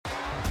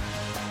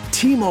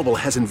T-Mobile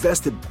has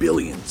invested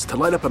billions to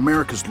light up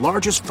America's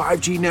largest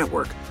 5G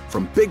network,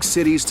 from big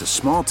cities to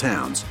small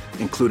towns,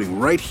 including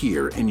right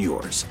here in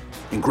yours.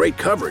 And great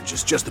coverage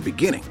is just the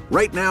beginning.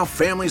 Right now,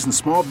 families and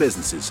small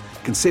businesses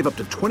can save up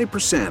to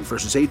 20%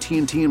 versus AT&T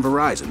and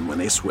Verizon when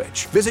they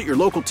switch. Visit your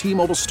local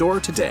T-Mobile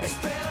store today.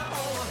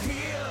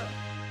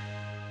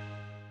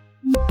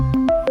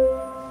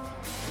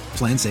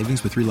 Plan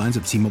savings with 3 lines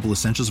of T-Mobile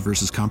Essentials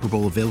versus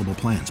comparable available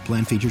plans.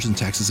 Plan features and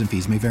taxes and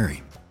fees may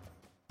vary.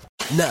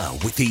 Now,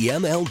 with the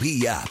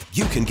MLB app,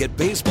 you can get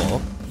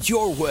baseball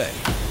your way.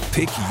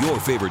 Pick your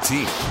favorite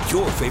team,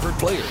 your favorite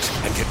players,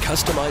 and get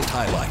customized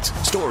highlights,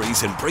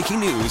 stories, and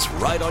breaking news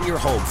right on your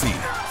home feed.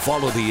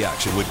 Follow the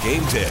action with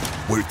Game Day,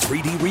 where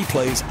 3D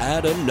replays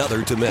add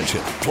another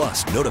dimension.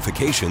 Plus,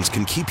 notifications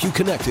can keep you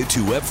connected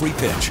to every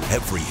pitch,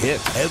 every hit,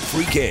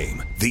 every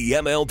game. The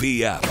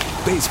MLB app.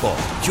 Baseball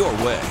your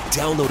way.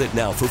 Download it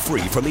now for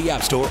free from the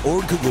App Store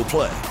or Google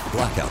Play.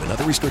 Blackout and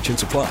other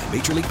restrictions apply.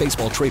 Major League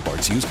Baseball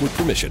trademarks used with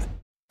permission.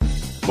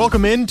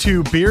 Welcome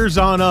into Beers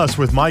on Us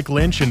with Mike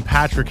Lynch and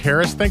Patrick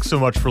Harris. Thanks so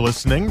much for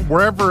listening.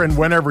 Wherever and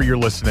whenever you're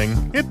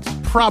listening, it's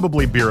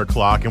probably beer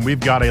o'clock, and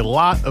we've got a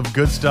lot of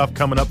good stuff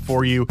coming up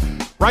for you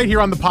right here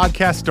on the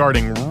podcast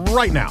starting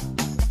right now.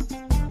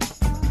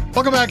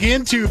 Welcome back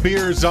into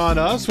Beers on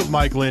Us with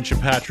Mike Lynch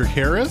and Patrick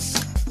Harris.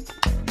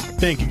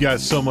 Thank you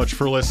guys so much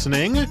for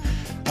listening.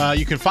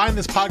 You can find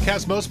this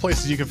podcast most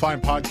places you can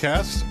find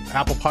podcasts: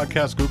 Apple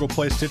Podcasts, Google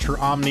Play, Stitcher,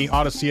 Omni,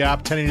 Odyssey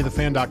app,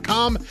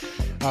 1080thefan.com.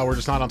 We're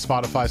just not on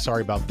Spotify.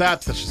 Sorry about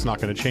that. That's just not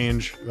going to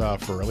change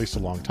for at least a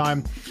long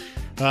time.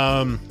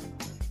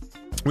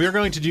 We are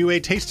going to do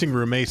a tasting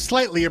room, a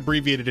slightly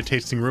abbreviated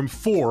tasting room,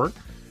 4,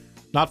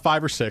 not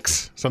 5 or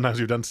 6. Sometimes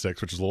we've done 6,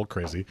 which is a little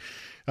crazy.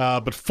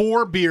 But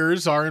 4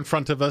 beers are in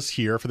front of us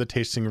here for the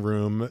tasting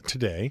room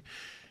today.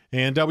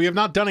 And we have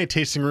not done a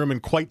tasting room in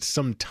quite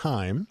some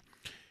time.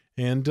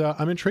 And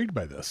I'm intrigued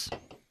by this.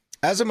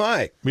 As am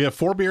I. We have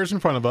 4 beers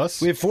in front of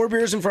us. We have 4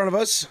 beers in front of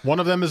us.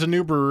 One of them is a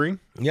new brewery.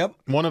 Yep.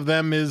 One of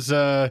them is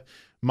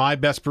my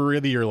best brewery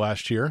of the year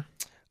last year.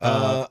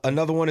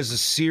 Another one is a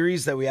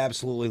series that we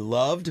absolutely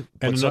loved,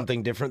 but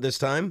something different this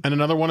time. And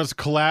another one is a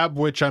collab,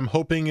 which I'm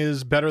hoping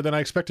is better than I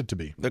expect it to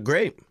be. They're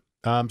great.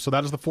 So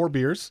that is the 4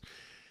 beers.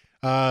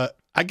 I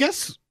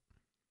guess,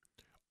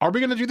 are we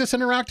going to do this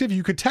interactive?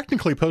 You could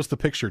technically post the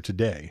picture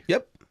today.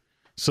 Yep.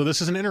 So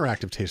this is an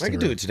interactive tasting room. I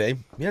can do it today.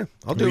 Yeah.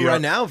 I'll do it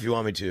right now if you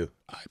want me to.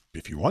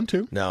 If you want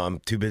to. No, I'm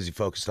too busy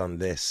focused on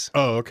this.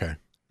 Oh, okay.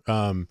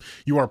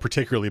 You are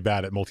particularly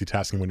bad at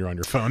multitasking when you're on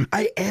your phone.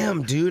 I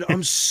am, dude.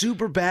 I'm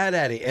super bad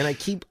at it. And I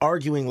keep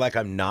arguing like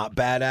I'm not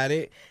bad at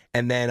it.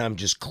 And then I'm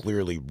just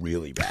clearly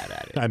really bad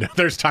at it. I know.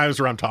 There's times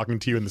where I'm talking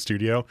to you in the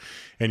studio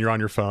and you're on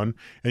your phone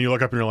and you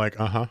look up and you're like,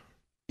 uh-huh.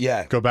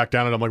 Yeah. Go back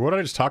down and I'm like, what did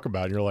I just talk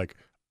about? And you're like,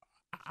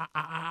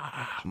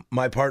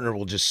 My partner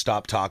will just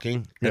stop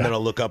talking and then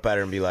I'll look up at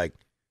her and be like,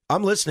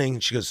 I'm listening.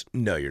 And she goes,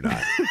 no, you're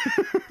not.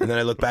 And then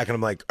I look back and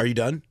I'm like, are you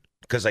done?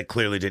 Because I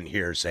clearly didn't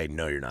hear her say,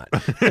 no, you're not.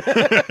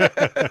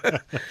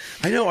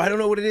 I know. I don't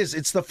know what it is.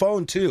 It's the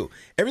phone, too.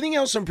 Everything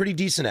else I'm pretty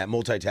decent at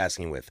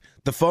multitasking with.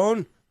 The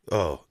phone,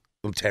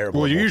 I'm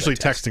terrible. Well, you're usually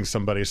texting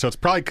somebody, so it's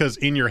probably because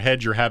in your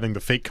head you're having the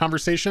fake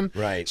conversation.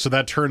 Right. So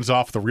that turns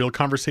off the real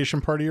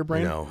conversation part of your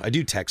brain. No, I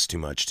do text too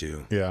much,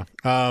 too. Yeah.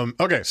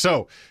 Okay,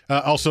 so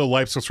also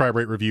like, subscribe,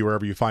 rate, review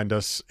wherever you find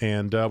us,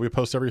 and we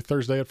post every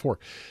Thursday at 4.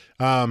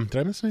 Did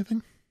I miss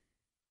anything?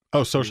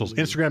 Oh, socials.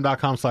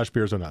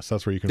 Instagram.com/beersonuts.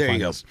 That's where you can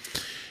find us.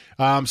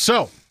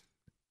 So,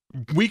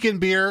 weekend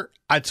beer.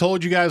 I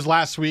told you guys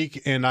last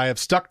week, and I have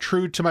stuck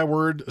true to my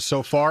word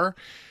so far.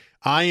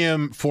 I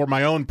am, for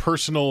my own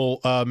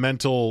personal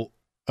mental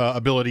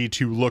ability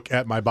to look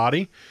at my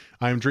body,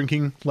 I am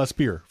drinking less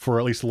beer for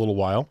at least a little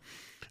while.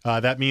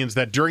 That means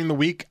that during the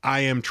week,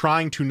 I am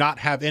trying to not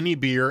have any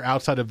beer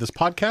outside of this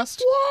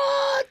podcast.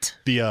 What?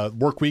 The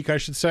work week, I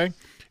should say.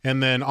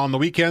 And then on the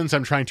weekends,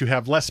 I'm trying to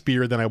have less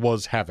beer than I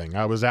was having.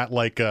 I was at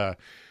like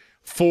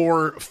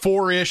 4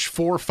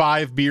 or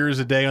 5 beers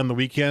a day on the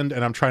weekend,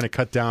 and I'm trying to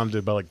cut down to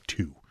about like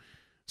 2.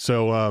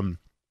 So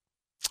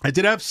I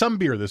did have some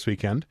beer this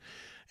weekend.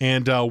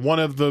 And one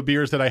of the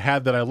beers that I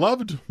had that I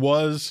loved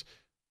was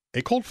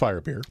a Cold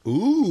Fire beer.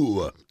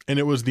 Ooh. And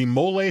it was the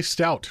Mole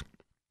Stout.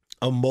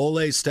 A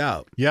Mole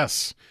Stout.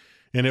 Yes.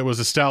 And it was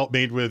a stout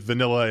made with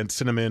vanilla and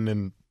cinnamon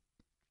and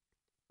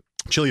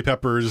chili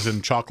peppers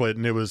and chocolate.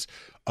 And it was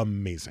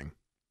amazing.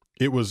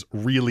 It was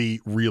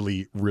really,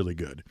 really, really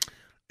good.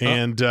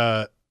 And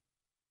I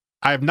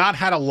have not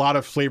had a lot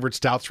of flavored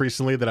stouts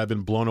recently that I've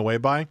been blown away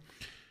by.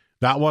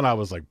 That one, I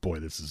was like, boy,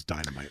 this is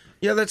dynamite.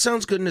 Yeah, that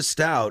sounds good in a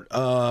stout.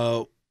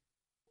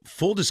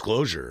 Full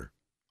disclosure,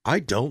 I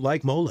don't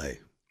like mole.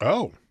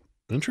 Oh,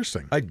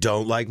 interesting. I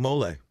don't like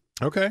mole.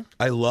 Okay.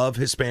 I love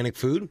Hispanic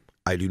food.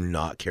 I do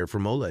not care for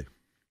mole.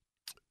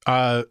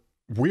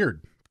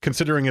 Weird,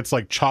 considering it's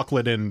like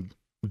chocolate and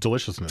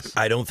deliciousness.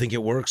 I don't think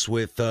it works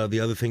with the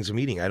other things I'm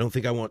eating. I don't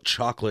think I want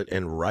chocolate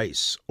and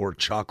rice or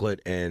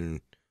chocolate and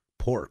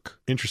pork.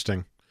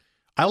 Interesting.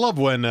 I love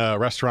when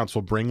restaurants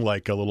will bring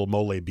like a little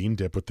mole bean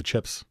dip with the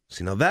chips.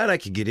 See, now that I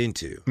could get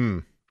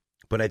into.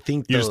 but I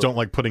think You just don't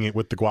like putting it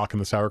with the guac and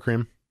the sour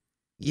cream?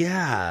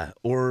 Yeah,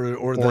 or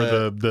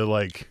the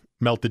like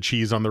melted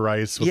cheese on the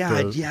rice. With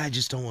I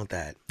just don't want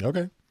that.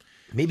 Okay.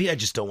 Maybe I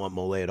just don't want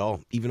mole at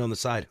all, even on the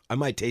side. I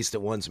might taste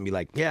it once and be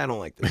like, yeah, I don't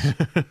like this.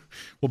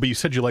 Well, but you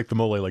said you like the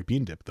mole like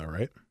bean dip, though,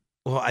 right?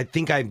 Well, I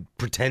think I'm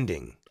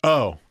pretending.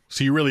 Oh,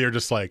 so you really are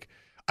just like,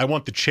 I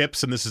want the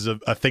chips, and this is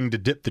a thing to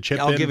dip the chip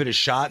in? I'll give it a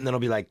shot, and then I'll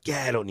be like,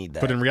 yeah, I don't need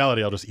that. But in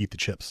reality, I'll just eat the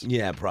chips.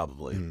 Yeah,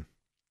 probably.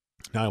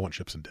 Now I want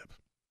chips and dip.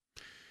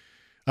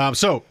 But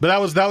that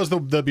was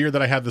the beer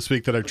that I had this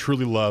week that I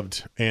truly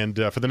loved, and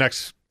for the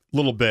next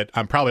little bit,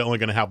 I'm probably only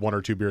going to have 1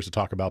 or 2 beers to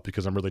talk about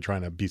because I'm really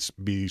trying to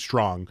be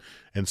strong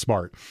and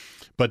smart.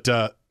 But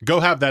go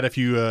have that if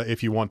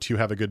you want to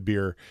have a good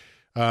beer.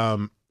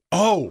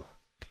 Oh,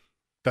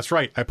 that's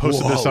right. I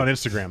posted this on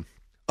Instagram.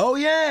 Oh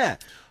yeah.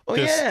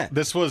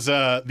 This was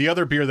the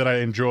other beer that I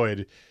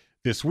enjoyed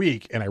this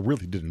week, and I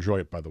really did enjoy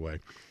it, by the way,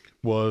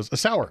 was a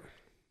sour.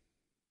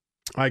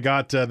 I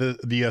got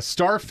the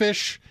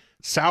Starfish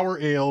Sour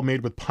Ale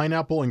made with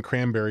pineapple and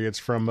cranberry. It's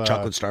from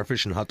chocolate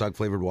starfish and hot dog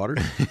flavored water.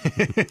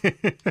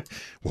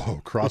 Whoa,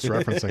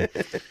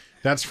 cross-referencing.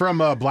 That's from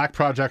Black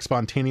Project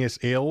Spontaneous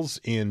Ales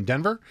in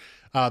Denver.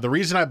 The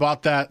reason I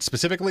bought that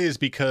specifically is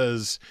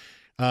because,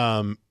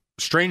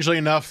 strangely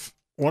enough,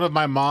 one of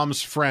my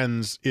mom's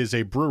friends is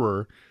a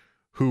brewer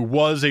who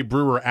was a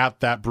brewer at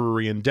that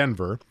brewery in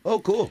Denver. Oh,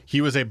 cool.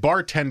 He was a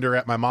bartender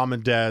at my mom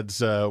and dad's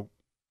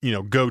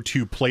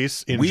go-to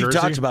place in Jersey. We've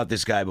talked about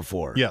this guy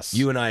before. Yes.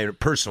 You and I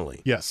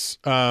personally. Yes.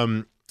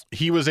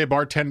 He was a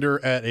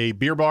bartender at a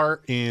beer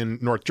bar in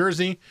North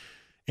Jersey,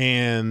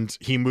 and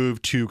he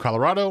moved to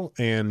Colorado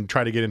and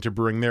tried to get into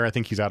brewing there. I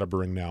think he's out of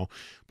brewing now.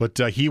 But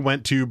he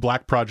went to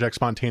Black Project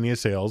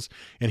Spontaneous Ales,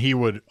 and he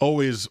would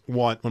always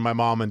want, when my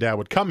mom and dad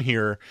would come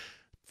here,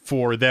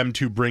 for them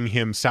to bring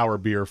him sour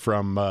beer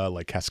from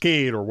like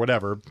Cascade or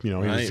whatever.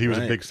 He was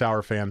a big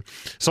sour fan.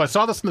 So I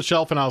saw this on the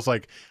shelf and I was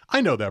like, I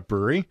know that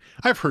brewery.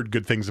 I've heard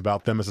good things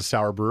about them as a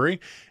sour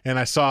brewery. And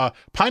I saw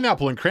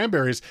pineapple and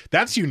cranberries.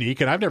 That's unique,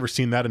 and I've never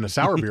seen that in a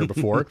sour beer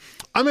before.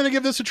 I'm going to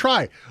give this a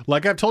try.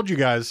 Like I've told you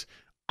guys,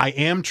 I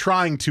am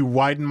trying to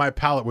widen my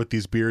palate with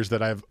these beers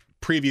that I've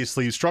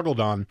previously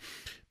struggled on.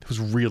 It was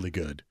really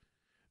good.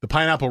 The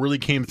pineapple really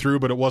came through,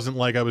 but it wasn't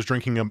like I was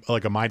drinking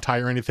a Mai Tai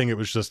or anything. It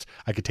was just,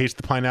 I could taste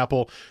the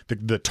pineapple.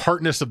 The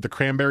tartness of the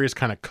cranberries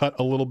kind of cut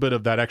a little bit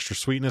of that extra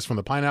sweetness from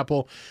the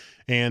pineapple.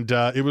 And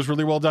it was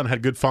really well done.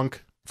 Had good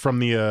funk from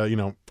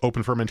the,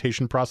 open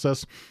fermentation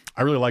process.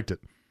 I really liked it.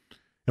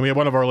 And we had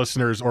one of our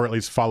listeners, or at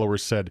least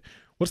followers, said,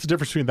 what's the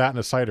difference between that and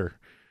a cider?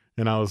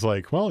 And I was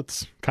like, well,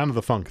 it's kind of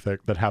the funk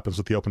that happens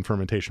with the open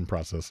fermentation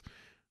process.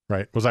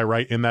 Right? Was I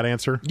right in that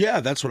answer?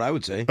 Yeah, that's what I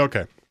would say.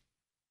 Okay.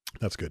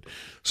 That's good.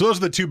 So those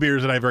are the 2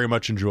 beers that I very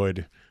much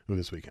enjoyed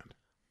this weekend.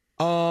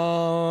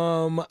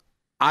 I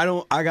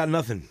got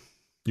nothing.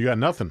 You got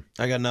nothing?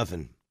 I got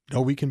nothing.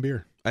 No weekend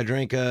beer. I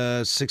drank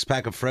a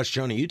 6-pack of Fresh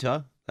Johnny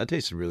Utah. That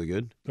tasted really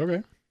good.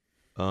 Okay.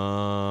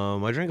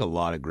 I drank a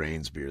lot of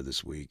Grains beer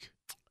this week.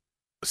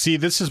 See,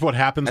 this is what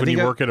happens when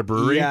you work at a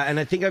brewery. Yeah, and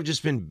I think I've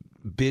just been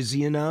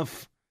busy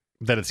enough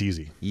that it's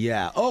easy.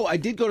 Yeah. Oh, I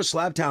did go to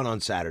Slabtown on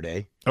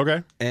Saturday.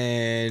 Okay.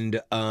 And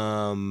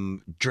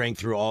drank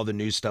through all the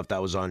new stuff that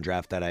was on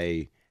draft that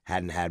I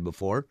hadn't had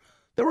before.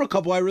 There were a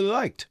couple I really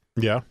liked.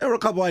 Yeah. There were a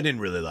couple I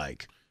didn't really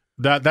like.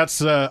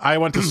 That's I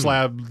went to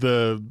Slab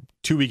the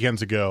 2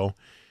 weekends ago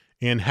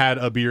and had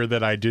a beer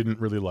that I didn't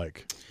really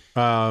like.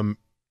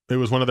 It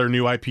was one of their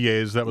new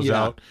IPAs that was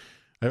out.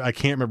 I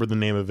can't remember the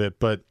name of it,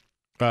 but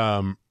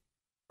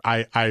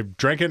I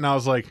drank it and I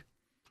was like,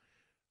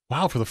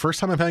 wow, for the first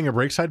time I'm having a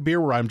Breakside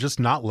beer where I'm just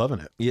not loving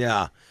it.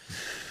 Yeah.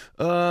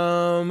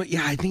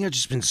 I think I've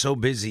just been so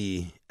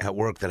busy at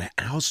work that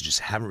I also just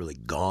haven't really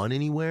gone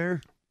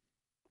anywhere.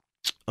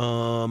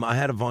 I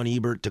had a Von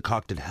Ebert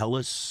decocted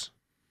Helles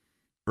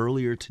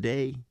earlier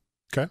today.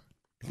 Okay.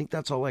 I think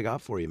that's all I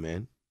got for you,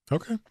 man.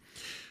 Okay.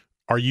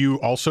 Are you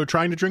also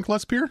trying to drink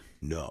less beer?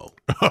 No.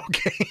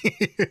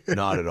 Okay.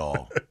 Not at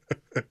all.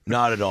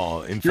 Not at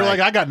all. In You're fact,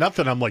 like, I got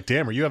nothing. I'm like,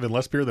 damn, are you having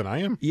less beer than I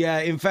am? Yeah,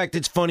 in fact,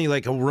 it's funny.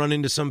 Like, I'll run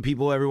into some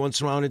people every once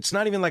in a while, and it's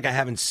not even like I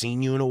haven't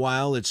seen you in a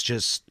while. It's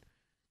just,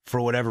 for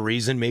whatever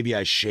reason, maybe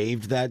I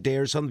shaved that day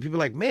or something. People are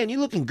like, man, you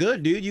looking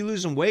good, dude. You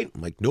losing weight?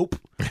 I'm like, nope.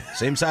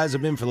 Same size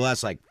I've been for the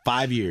last,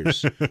 5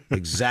 years.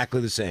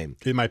 Exactly the same.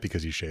 It might be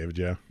because you shaved,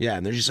 yeah. Yeah,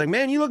 and they're just like,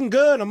 man, you looking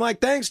good. I'm like,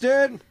 thanks,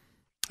 dude.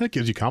 That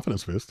gives you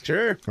confidence boost.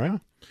 Sure. Right.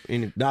 I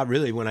mean, not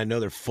really when I know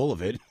they're full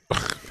of it.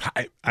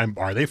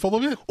 Are they full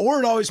of it? Or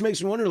it always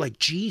makes me wonder, like,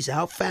 geez,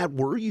 how fat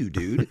were you,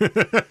 dude?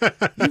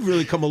 You've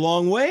really come a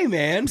long way,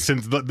 man.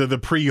 Since the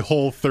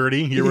pre-Whole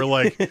 30, you were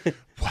like,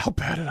 well, how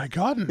bad had I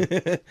gotten?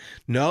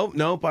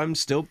 Nope, I'm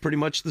still pretty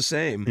much the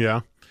same.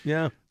 Yeah.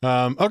 Yeah.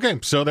 Okay,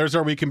 so there's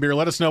our weekend beer.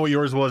 Let us know what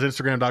yours was.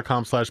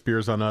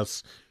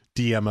 Instagram.com/beersonuss.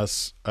 DM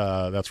us.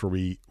 That's where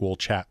we will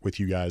chat with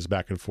you guys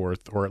back and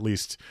forth, or at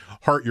least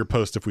heart your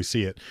post if we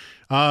see it.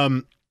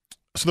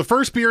 So the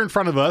first beer in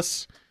front of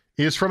us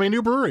is from a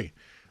new brewery.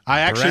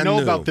 I actually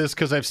know about this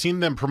because I've seen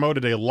them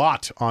promoted a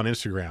lot on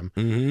Instagram.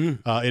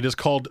 Mm-hmm. It is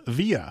called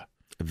Via.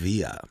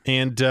 Via.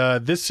 And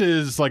this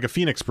is like a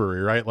Phoenix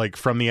brewery, right? Like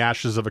from the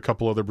ashes of a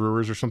couple other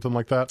brewers or something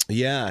like that?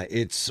 Yeah,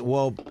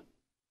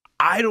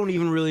 I don't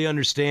even really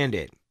understand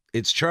it.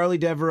 It's Charlie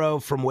Devereaux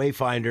from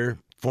Wayfinder,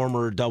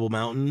 former Double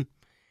Mountain,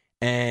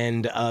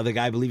 and the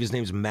guy, I believe his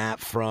name's Matt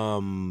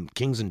from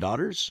Kings and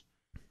Daughters.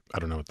 I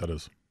don't know what that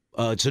is.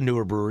 It's a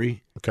newer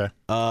brewery. Okay.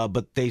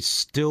 But they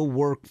still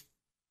work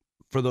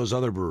for those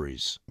other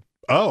breweries.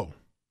 Oh,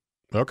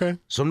 okay.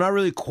 So I'm not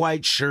really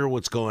quite sure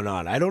what's going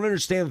on. I don't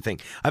understand the thing.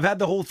 I've had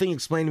the whole thing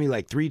explained to me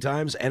like 3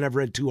 times, and I've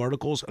read 2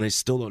 articles, and I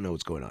still don't know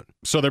what's going on.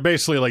 So they're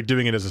basically like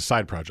doing it as a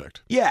side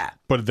project. Yeah.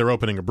 But they're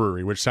opening a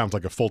brewery, which sounds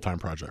like a full-time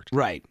project.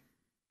 Right.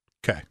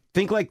 Okay.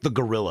 Think like the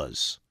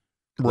Gorillas.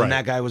 When Right.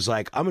 that guy was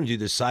like, I'm going to do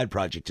this side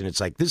project, and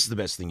it's like, this is the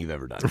best thing you've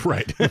ever done.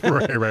 Right.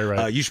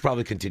 Right. You should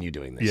probably continue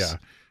doing this.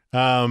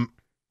 Yeah.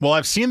 Well,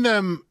 I've seen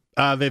them.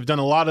 They've done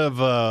a lot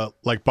of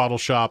like bottle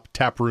shop,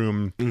 tap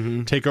room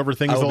takeover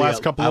things the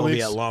last couple of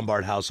weeks. I will be at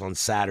Lombard House on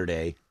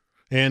Saturday.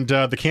 And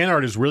the can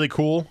art is really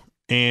cool.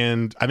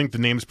 And I think the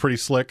name's pretty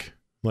slick.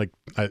 Like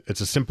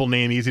it's a simple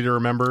name, easy to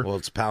remember. Well,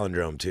 it's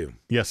palindrome too.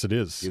 Yes, it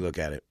is. You look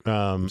at it.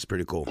 It's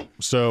pretty cool.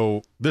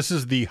 So this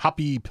is the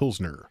Hoppy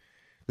Pilsner.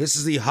 This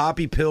is the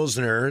Hoppy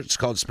Pilsner. It's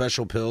called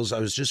Special Pils. I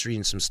was just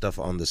reading some stuff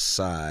on the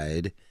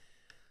side.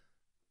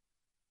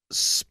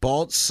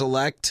 Spalt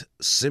Select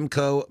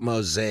Simcoe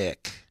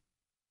Mosaic.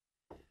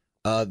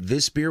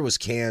 This beer was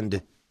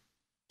canned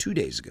 2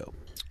 days ago.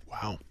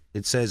 Wow.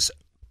 It says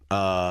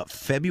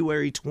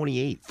February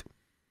 28th.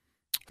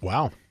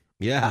 Wow.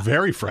 Yeah.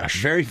 Very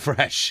fresh. Very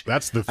fresh.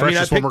 That's the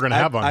freshest one we're going to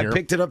have on here. I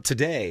picked it up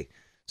today,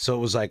 so it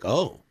was like,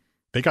 oh.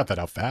 They got that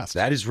out fast.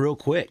 That is real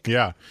quick.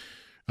 Yeah.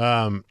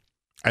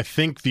 I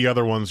think the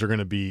other ones are going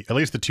to be, at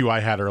least the 2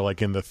 I had are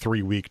like in the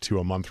 3-week to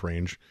a month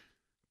range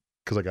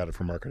because I got it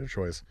from Market of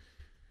Choice.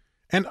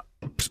 And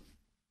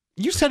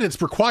you said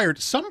it's required.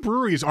 Some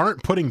breweries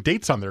aren't putting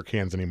dates on their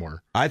cans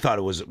anymore. I thought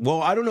it was,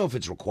 well, I don't know if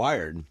it's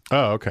required.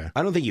 Oh, okay.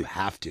 I don't think you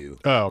have to.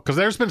 Oh, because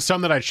there's been some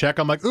that I check.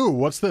 I'm like, ooh,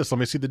 what's this? Let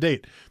me see the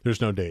date.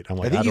 There's no date. I'm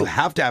like, I think you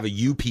have to have a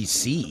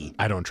UPC.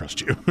 I don't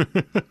trust you.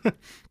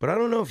 But I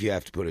don't know if you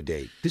have to put a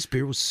date. This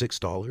beer was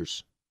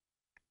 $6.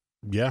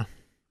 Yeah.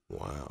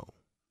 Wow.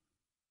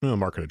 Well,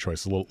 Market of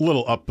Choice, a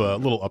little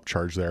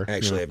upcharge there.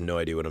 Actually, I have no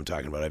idea what I'm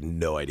talking about. I have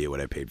no idea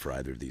what I paid for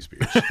either of these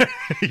beers.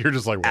 You're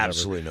just like, whatever.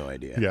 Absolutely no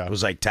idea. Yeah. It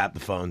was like, tap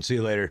the phone. See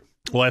you later.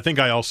 Well, I think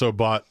I also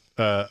bought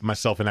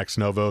myself an Ex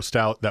Novo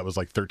stout that was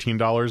like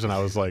 $13, and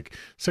I was like,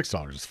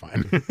 $6 is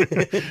fine.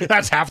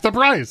 That's half the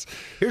price.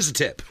 Here's a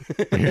tip.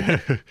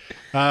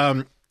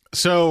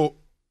 So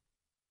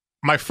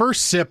my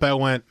first sip, I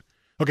went,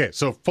 okay,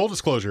 so full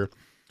disclosure,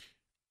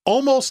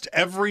 almost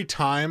every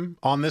time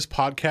on this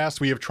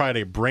podcast we have tried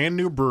a brand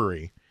new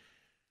brewery,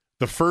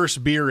 the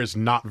first beer is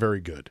not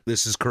very good.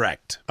 This is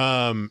correct.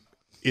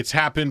 It's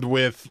happened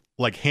with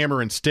like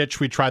Hammer and Stitch.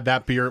 We tried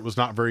that beer. It was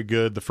not very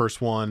good. The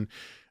first one.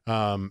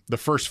 The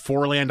first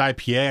Foreland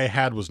IPA I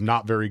had was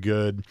not very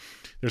good.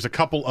 There's a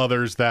couple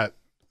others that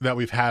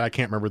we've had. I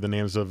can't remember the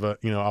names of, off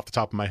the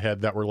top of my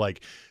head, that were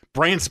like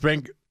brand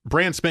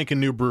spanking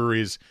new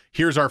breweries.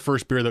 Here's our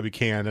first beer that we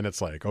canned. And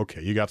it's like,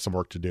 okay, you got some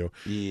work to do.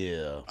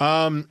 Yeah.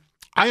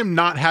 I am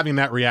not having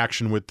that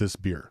reaction with this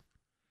beer.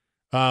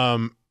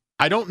 I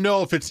don't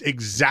know if it's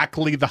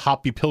exactly the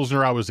hoppy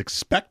Pilsner I was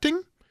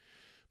expecting,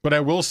 but I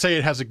will say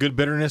it has a good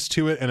bitterness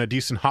to it and a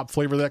decent hop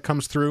flavor that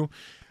comes through.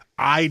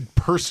 I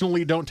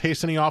personally don't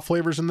taste any off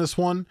flavors in this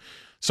one.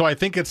 So I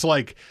think it's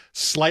like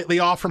slightly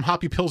off from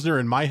hoppy Pilsner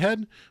in my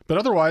head. But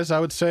otherwise, I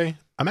would say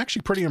I'm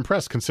actually pretty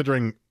impressed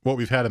considering what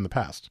we've had in the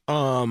past.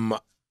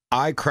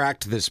 I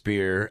cracked this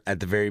beer at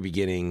the very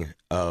beginning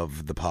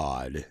of the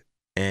pod.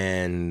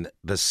 And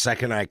the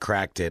second I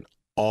cracked it,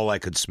 all I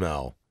could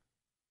smell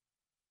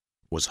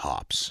was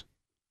hops.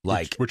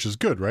 Like, Which is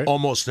good, right?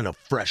 Almost in a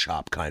fresh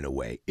hop kind of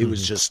way. It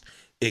was just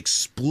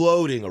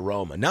exploding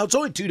aroma. Now, it's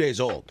only 2 days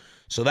old,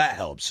 so that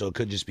helps. So it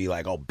could just be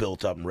like all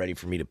built up and ready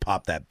for me to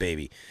pop that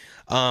baby.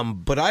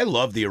 But I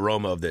love the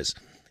aroma of this.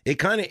 It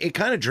kind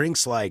of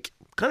drinks like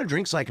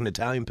an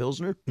Italian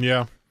Pilsner.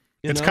 Yeah.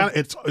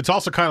 It's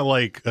also kind of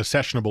like a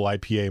sessionable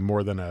IPA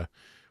more than a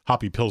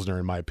hoppy Pilsner,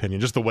 in my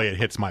opinion, just the way it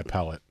hits my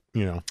palate,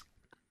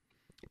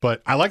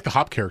 But I like the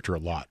hop character a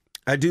lot.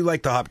 I do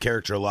like the hop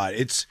character a lot.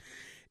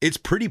 It's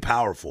pretty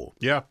powerful.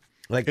 Yeah.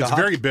 Like it's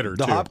very bitter,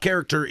 the too. hop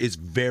character is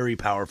very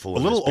powerful. A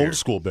little old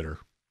school bitter.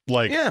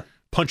 Like,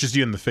 punches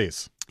you in the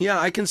face. Yeah,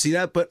 I can see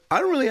that, but I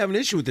don't really have an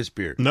issue with this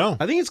beer. No.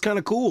 I think it's kind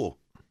of cool.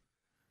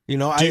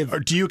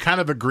 Do you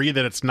kind of agree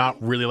that it's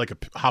not really like a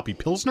hoppy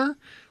Pilsner?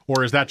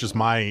 Or is that just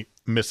my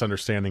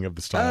misunderstanding of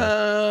the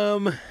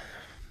style?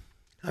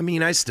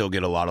 I still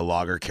get a lot of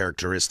lager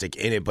characteristic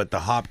in it, but the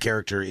hop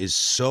character is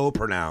so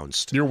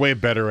pronounced. You're way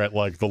better at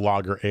like the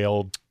lager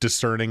ale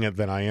discerning it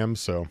than I am,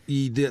 so.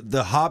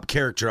 The hop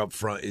character up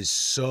front is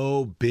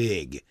so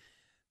big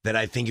that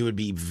I think it would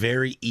be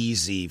very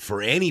easy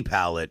for any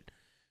palate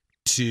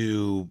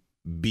to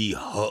be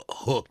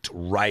hooked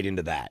right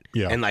into that.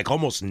 Yeah. And like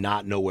almost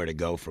not know where to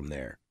go from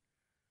there.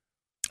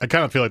 I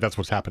kind of feel like that's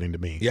what's happening to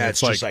me. Yeah,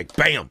 it's just like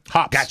bam,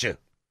 hops. gotcha.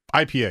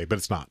 IPA, but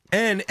it's not.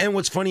 And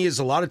what's funny is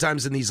a lot of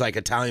times in these like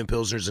Italian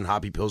Pilsners and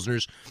hoppy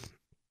Pilsners,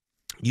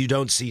 you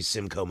don't see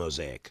Simcoe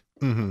Mosaic.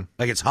 Mm-hmm.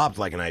 Like it's hopped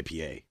like an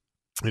IPA.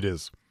 It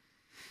is.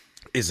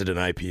 Is it an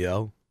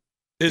IPL?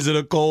 Is it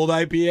a cold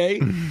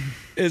IPA?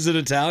 Is it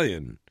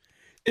Italian?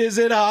 Is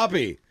it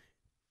hoppy?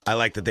 I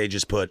like that they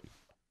just put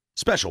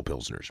special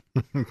Pilsners.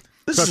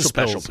 This is a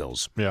special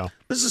pills. Yeah.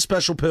 This is a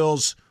special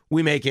pills.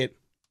 We make it.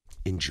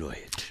 Enjoy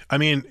it. I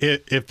mean,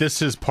 if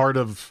this is part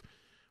of,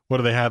 what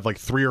do they have, like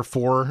 3 or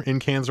 4 in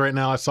cans right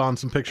now? I saw in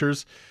some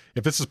pictures.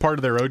 If this is part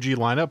of their OG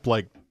lineup,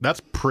 like that's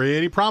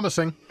pretty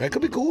promising. That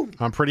could be cool.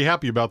 I'm pretty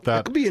happy about that.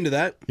 I could be into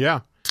that.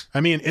 Yeah.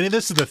 I mean, and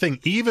this is the thing.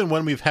 Even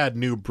when we've had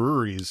new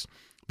breweries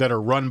that are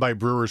run by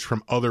brewers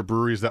from other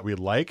breweries that we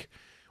like,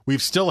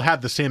 we've still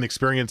had the same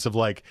experience of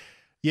like,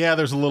 yeah,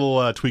 there's a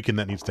little tweaking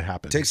that needs to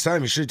happen. It takes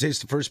time. You should have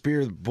tasted the first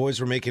beer the boys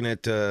were making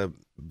at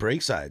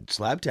Breakside,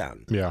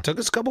 Slabtown. Yeah. It took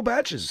us a couple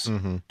batches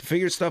to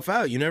figure stuff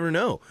out. You never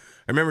know.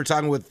 I remember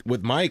talking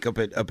with Mike up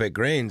at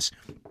Grains,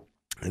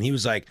 and he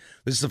was like,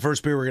 this is the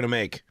first beer we're going to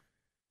make.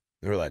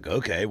 They were like,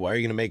 okay, why are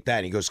you going to make that?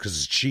 And he goes, because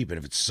it's cheap, and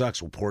if it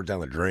sucks, we'll pour it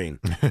down the drain.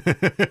 I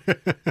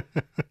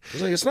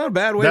was like, it's not a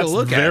bad way to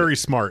look at it. That's very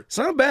smart. It's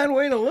not a bad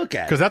way to look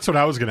at it. Because that's what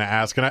I was going to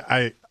ask.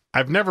 And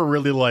I've never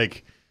really,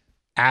 like,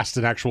 asked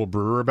an actual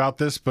brewer about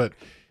this, but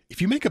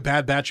if you make a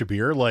bad batch of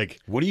beer, like,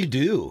 what do you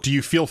do? Do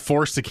you feel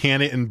forced to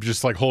can it and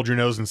just, like, hold your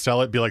nose and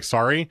sell it, be like,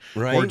 sorry?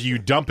 Right. Or do you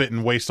dump it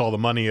and waste all the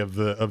money of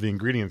the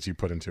ingredients you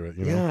put into it?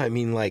 You know? Yeah, I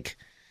mean, like...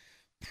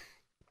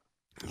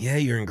 Yeah,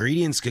 your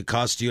ingredients could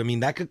cost you. I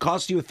mean, that could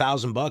cost you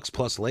 $1,000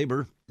 plus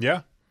labor.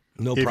 Yeah,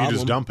 no problem. If you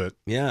just dump it.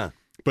 Yeah,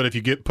 but if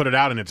you put it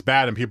out and it's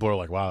bad, and people are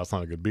like, "Wow, that's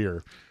not a good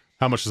beer,"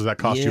 how much does that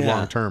cost you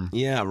long term?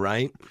 Yeah,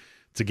 right.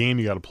 It's a game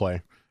you got to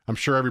play. I'm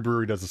sure every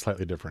brewery does it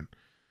slightly different.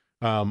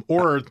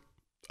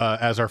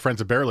 As our friends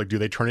at Bear Lake do,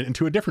 they turn it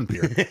into a different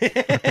beer.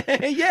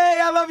 Yay!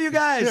 I love you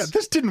guys. Yeah,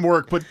 this didn't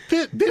work, but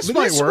this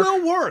might work. This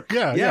will work.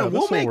 Yeah,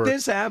 we'll make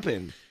this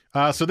happen.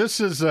 So this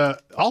is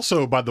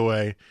also, by the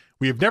way.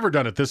 We have never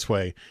done it this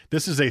way.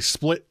 This is a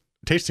split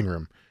tasting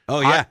room.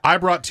 Oh, yeah. I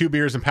brought 2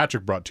 beers and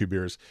Patrick brought 2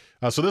 beers.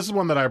 So this is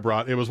one that I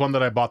brought. It was one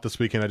that I bought this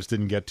weekend. I just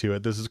didn't get to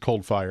it. This is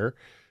Cold Fire,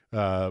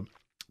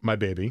 my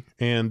baby.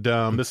 And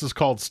this is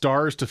called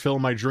Stars to Fill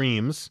My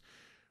Dreams,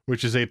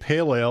 which is a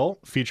pale ale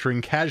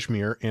featuring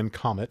cashmere and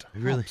comet. I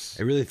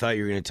really thought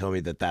you were going to tell me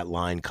that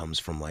line comes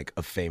from like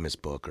a famous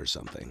book or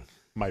something.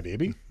 My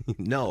baby?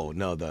 No,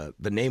 the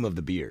name of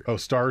the beer. Oh,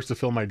 Stars to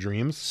Fill My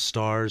Dreams?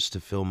 Stars to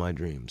Fill My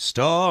Dreams.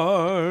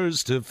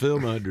 Stars to Fill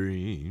My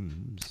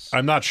Dreams.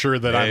 I'm not sure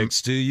that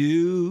Next to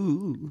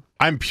you.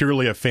 I'm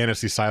purely a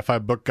fantasy sci-fi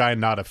book guy,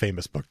 not a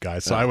famous book guy,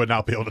 so I would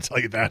not be able to tell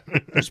you that.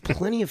 There's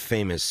plenty of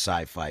famous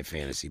sci-fi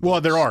fantasy books.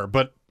 Well, there are,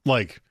 but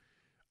like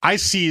I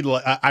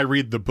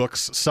read the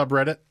books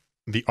subreddit,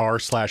 the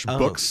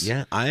r/books.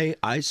 Yeah,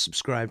 I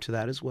subscribe to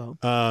that as well.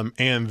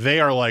 And they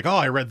are like, oh,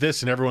 I read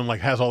this, and everyone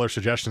like has all their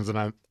suggestions,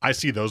 and I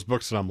see those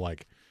books, and I'm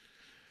like,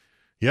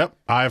 yep,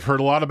 I've heard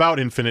a lot about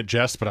Infinite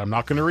Jest, but I'm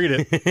not going to read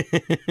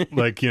it.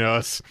 Like, you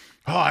know,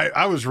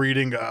 I was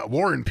reading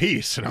War and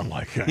Peace, and I'm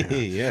like,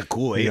 yeah,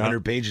 cool.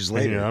 800 pages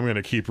later, I'm going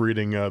to keep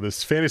reading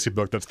this fantasy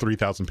book that's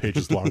 3,000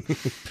 pages long.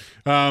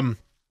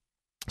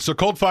 So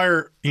Cold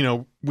Fire, you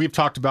know, we've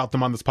talked about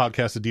them on this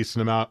podcast a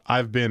decent amount.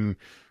 I've been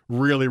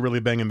really, really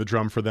banging the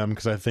drum for them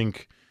because I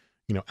think,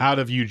 you know, out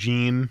of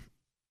Eugene,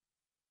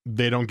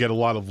 they don't get a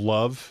lot of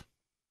love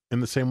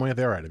in the same way.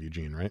 They're out of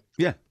Eugene, right?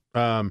 Yeah.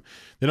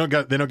 They don't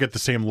get the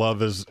same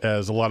love as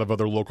a lot of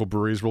other local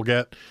breweries will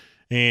get.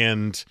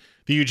 And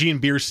the Eugene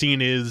beer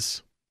scene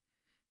is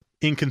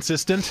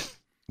inconsistent,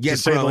 to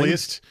say the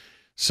least.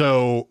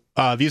 So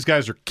these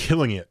guys are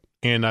killing it.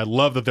 And I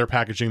love that they're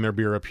packaging their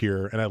beer up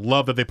here. And I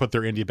love that they put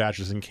their indie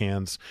batches in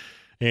cans.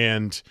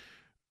 And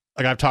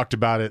like I've talked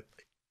about it,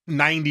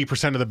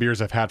 90% of the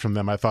beers I've had from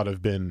them I thought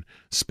have been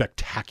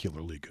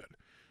spectacularly good.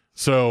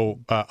 So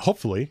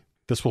hopefully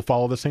this will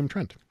follow the same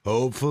trend.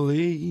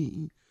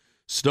 Hopefully,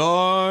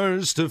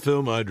 stars to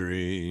fill my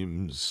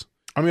dreams.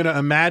 I'm going to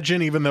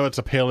imagine, even though it's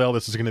a pale ale,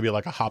 this is going to be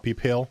like a hoppy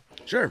pale.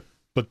 Sure.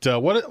 But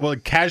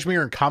what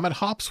cashmere and comet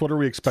hops? What are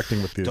we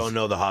expecting with these? Don't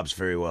know the hops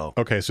very well.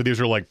 Okay, so these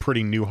are like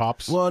pretty new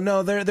hops. Well,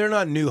 no, they're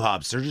not new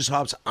hops. They're just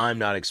hops I'm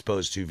not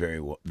exposed to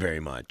very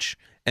much.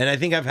 And I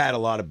think I've had a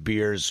lot of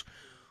beers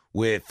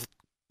with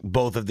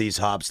both of these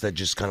hops that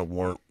just kind of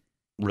weren't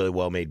really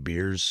well made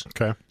beers.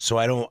 Okay. So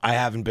I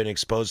haven't been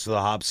exposed to the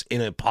hops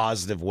in a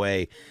positive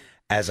way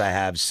as I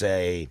have,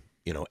 say,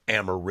 you know,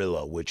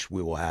 Amarillo, which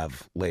we will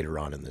have later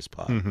on in this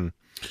pod. Mm-hmm.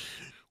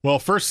 Well,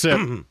 first sip,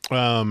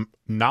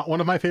 not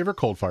one of my favorite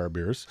Cold Fire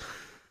beers.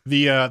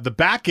 The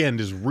back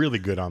end is really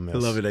good on this. I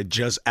love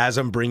it. As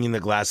I'm bringing the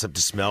glass up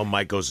to smell,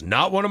 Mike goes,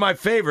 not one of my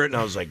favorite. And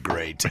I was like,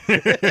 great.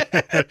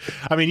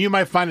 I mean, you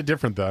might find it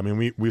different, though. I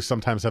mean, we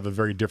sometimes have a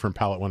very different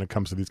palate when it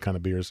comes to these kind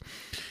of beers.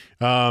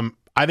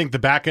 I think the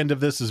back end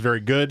of this is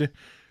very good.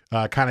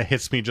 Kind of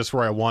hits me just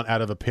where I want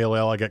out of a pale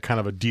ale. I get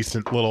kind of a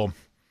decent little,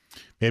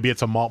 maybe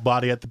it's a malt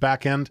body at the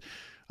back end.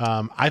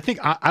 I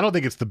don't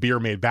think it's the beer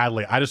made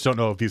badly. I just don't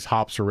know if these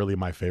hops are really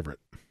my favorite,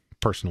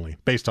 personally,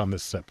 based on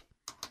this sip.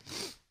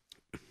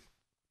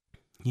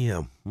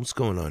 Yeah, what's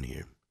going on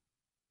here?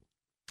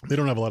 They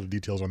don't have a lot of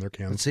details on their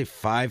cans. Let's say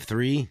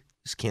 5.3.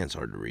 This can's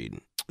hard to read.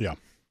 Yeah.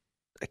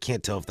 I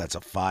can't tell if that's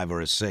a 5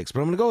 or a 6, but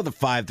I'm going to go with a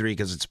 5.3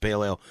 because it's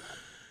pale ale.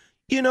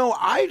 You know,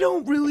 I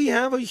don't really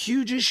have a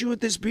huge issue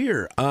with this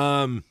beer.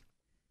 Sometimes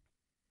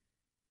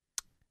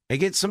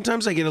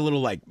I get a little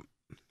like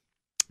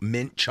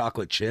mint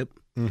chocolate chip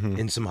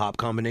in some hop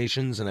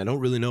combinations, and I don't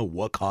really know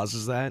what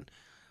causes that.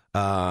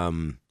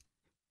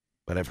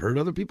 But I've heard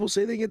other people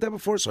say they get that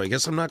before, so I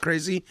guess I'm not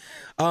crazy.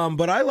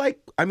 But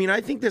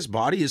I think this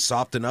body is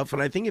soft enough,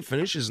 and I think it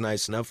finishes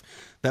nice enough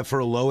that for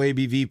a low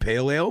ABV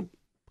pale ale,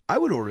 I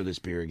would order this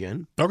beer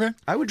again. Okay.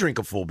 I would drink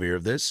a full beer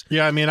of this.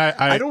 Yeah, I mean,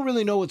 I don't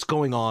really know what's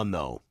going on,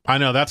 though. I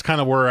know that's kind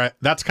of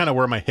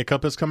where my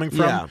hiccup is coming from.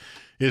 Yeah.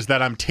 Is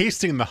that I'm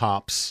tasting the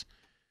hops,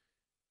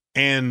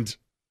 and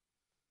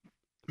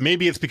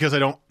maybe it's because I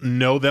don't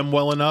know them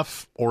well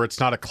enough, or it's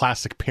not a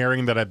classic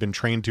pairing that I've been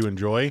trained to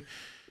enjoy.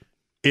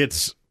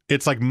 It's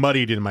like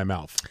muddied in my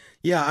mouth.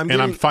 Yeah,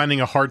 I'm finding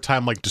a hard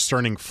time like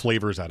discerning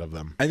flavors out of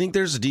them. I think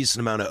there's a decent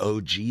amount of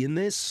OG in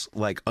this,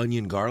 like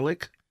onion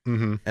garlic.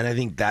 And I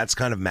think that's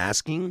kind of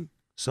masking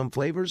some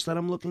flavors that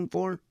I'm looking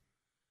for.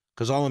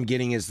 Because all I'm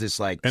getting is this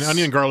like... And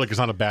onion garlic is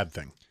not a bad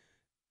thing.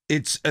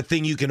 It's a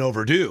thing you can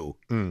overdo,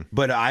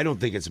 but I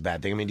don't think it's a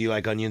bad thing. I mean, do you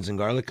like onions and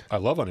garlic? I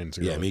love onions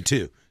and garlic. Yeah, me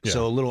too. Yeah.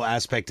 So a little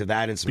aspect of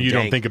that and some but you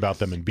don't think about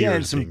them in beer. Yeah,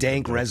 and some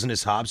dank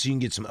resinous hops. You can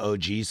get some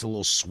OGs, a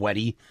little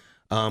sweaty.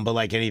 But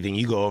like anything,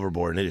 you go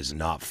overboard and it is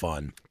not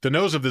fun. The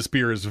nose of this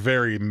beer is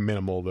very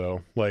minimal,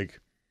 though. Like...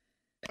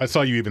 I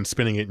saw you even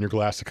spinning it in your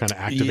glass to kind of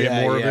activate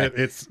more of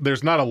it.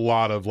 There's not a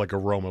lot of like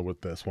aroma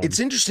with this one. It's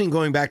interesting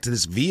going back to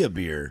this Via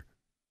beer.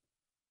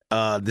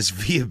 This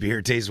Via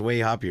beer tastes way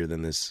hoppier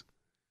than this.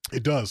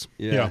 It does.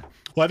 Yeah.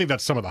 Well, I think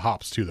that's some of the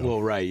hops too, though.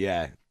 Well, right,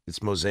 yeah.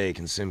 It's Mosaic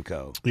and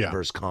Simcoe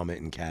versus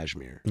Comet and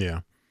Cashmere.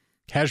 Yeah.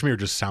 Cashmere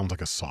just sounds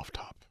like a soft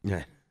hop.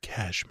 Yeah.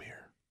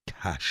 Cashmere.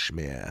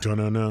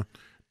 Dun-dun-dun.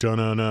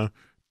 Dun-dun-dun.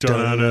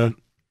 Dun-dun-dun.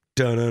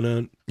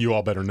 Dun-dun-dun. You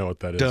all better know what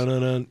that is.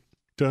 Dun-dun-dun.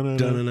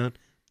 Dun-dun-dun.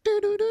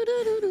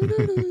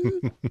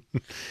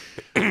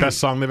 Best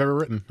song they've ever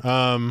written,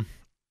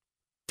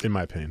 in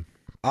my opinion.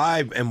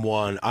 I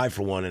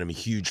for one am a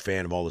huge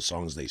fan of all the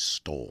songs they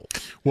stole.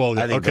 Well,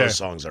 I think those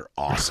songs are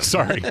awesome.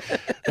 Sorry,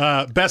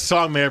 best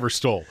song they ever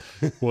stole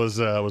was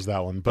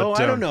that one. But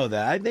I don't know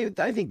that.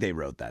 I think they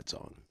wrote that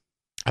song.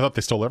 I thought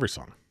they stole every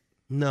song.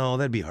 No,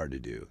 that'd be hard to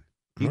do.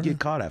 You'd get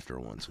caught after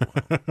once in a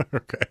while.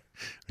 Okay, I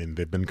mean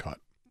they've been caught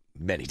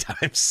many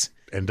times.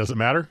 And does it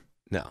matter?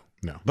 No.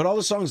 No. But all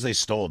the songs they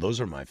stole,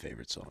 those are my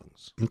favorite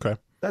songs. Okay.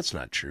 That's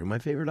not true. My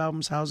favorite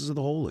album's Houses of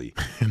the Holy.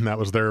 And that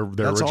was their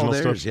That's original all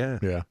theirs,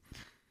 stuff? Yeah.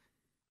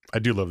 I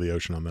do love the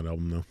ocean on that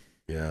album, though.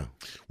 Yeah.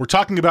 We're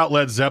talking about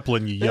Led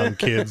Zeppelin, you young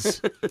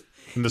kids.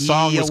 And the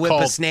song was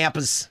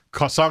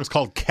song's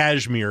called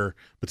Kashmir,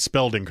 but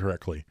spelled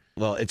incorrectly.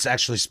 Well, it's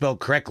actually spelled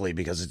correctly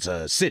because it's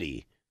a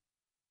city.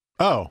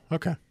 Oh,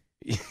 okay.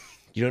 You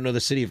don't know the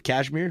city of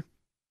Kashmir?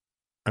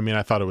 I mean,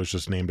 I thought it was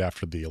just named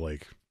after the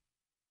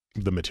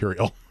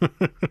material.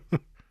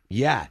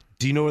 Yeah.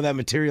 Do you know where that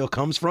material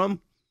comes from?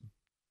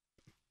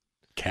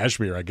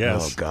 Cashmere, I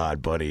guess. Oh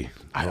God, buddy.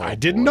 I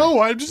didn't know.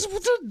 I just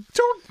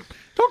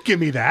don't give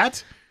me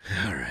that.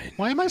 All right.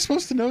 Why am I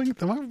supposed to know?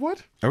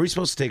 What? Are we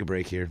supposed to take a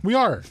break here? We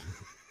are.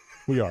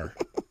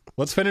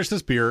 Let's finish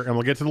this beer and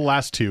we'll get to the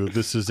last two.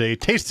 This is a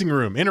tasting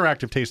room,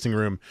 interactive tasting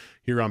room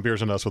here on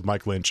Beers on Us with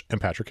Mike Lynch and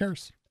Patrick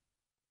Harris.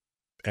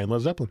 And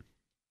Led Zeppelin.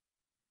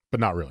 But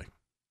not really.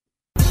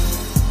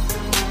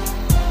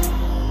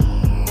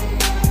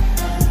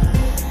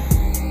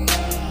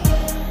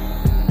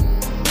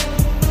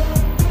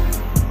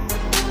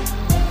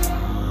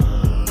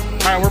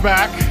 All right, we're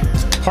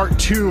back. Part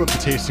 2 of the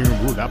tasting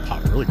room. Ooh, that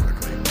popped really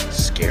quickly.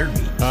 Scared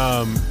me.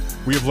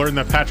 We have learned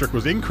that Patrick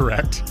was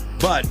incorrect.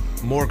 But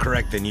more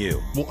correct than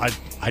you. Well,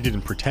 I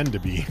didn't pretend to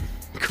be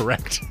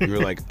correct. You were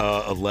like,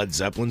 a Led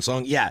Zeppelin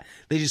song? Yeah,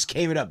 they just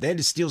came it up. They had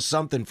to steal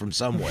something from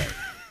somewhere.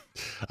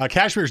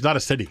 Kashmir is not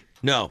a city.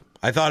 No,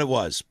 I thought it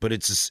was, but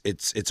it's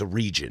a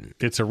region.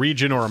 It's a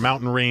region or a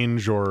mountain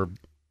range or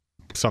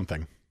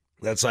something.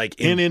 That's like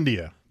in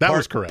India. That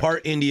was correct.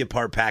 Part India,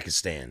 part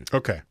Pakistan.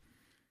 Okay.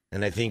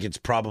 And I think it's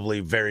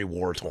probably very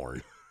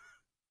war-torn.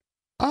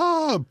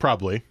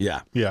 Probably.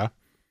 Yeah. Yeah.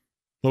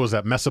 What was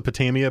that,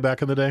 Mesopotamia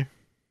back in the day?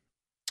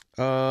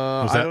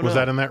 Was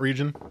that in that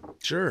region?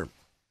 Sure.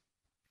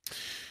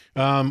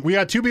 We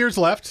got 2 beers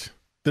left.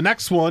 The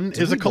next one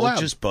is a collab. Both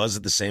just buzz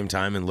at the same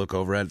time and look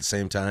over at the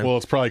same time? Well,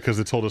 it's probably because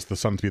it told us the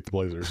Suns beat the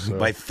Blazers. So.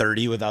 By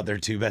 30 without their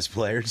 2 best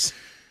players?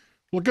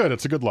 Well, good.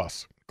 It's a good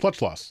loss.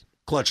 Clutch loss.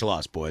 Clutch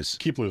loss, boys.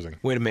 Keep losing.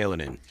 Way to mail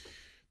it in.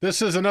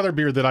 This is another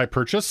beer that I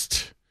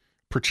purchased,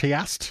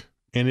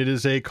 and it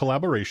is a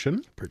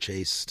collaboration.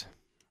 Purchased.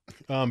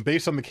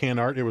 Based on the can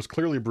art, it was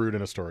clearly brewed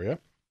in Astoria.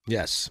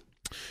 Yes.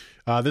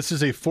 This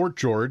is a Fort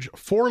George,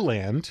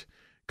 Foreland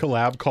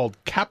collab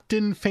called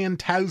Captain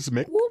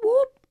Phantasmic, whoop,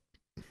 whoop,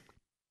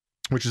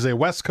 which is a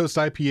West Coast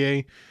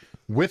IPA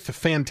with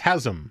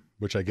Phantasm,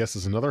 which I guess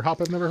is another hop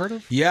I've never heard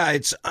of. Yeah,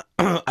 it's.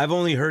 I've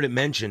only heard it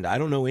mentioned. I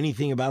don't know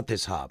anything about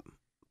this hop.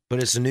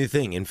 But it's a new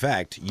thing. In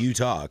fact, you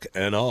talk,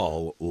 and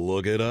I'll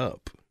look it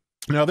up.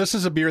 Now, this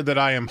is a beer that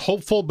I am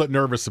hopeful but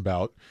nervous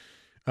about.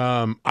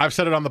 I've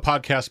said it on the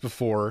podcast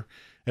before.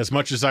 As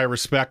much as I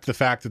respect the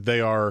fact that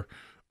they are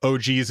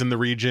OGs in the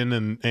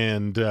region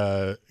and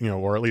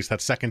or at least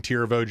that second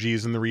tier of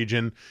OGs in the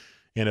region,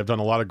 and have done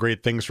a lot of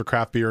great things for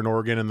craft beer in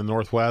Oregon and the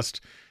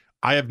Northwest,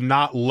 I have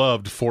not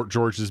loved Fort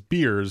George's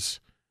beers,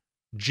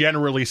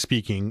 generally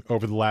speaking,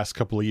 over the last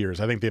couple of years.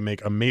 I think they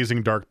make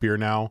amazing dark beer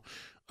now.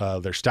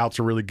 Their stouts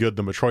are really good.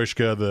 The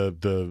Matryoshka,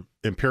 the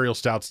Imperial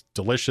Stout's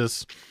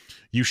delicious.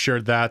 You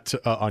shared that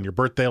on your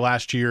birthday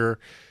last year.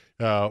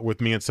 With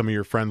me and some of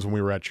your friends when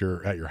we were at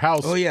your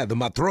house. Oh, yeah, the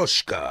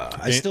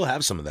Matryoshka. I still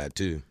have some of that,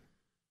 too.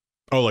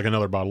 Oh, like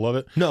another bottle of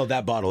it? No,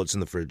 that bottle, it's in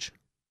the fridge.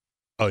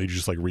 Oh, you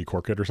just like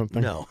recork it or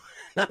something? No,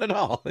 not at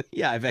all.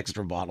 Yeah, I have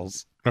extra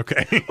bottles.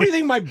 Okay. What do you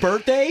think, my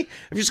birthday?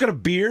 I've just got a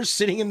beer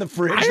sitting in the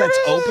fridge that's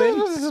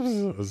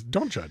open?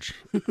 Don't judge.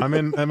 I'm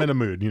in a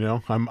mood, you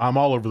know? I'm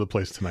all over the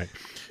place tonight.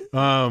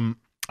 I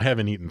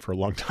haven't eaten for a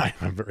long time.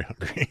 I'm very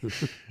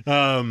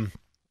hungry.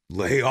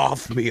 Lay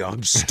off me.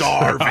 I'm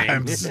starving.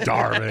 I'm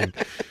starving.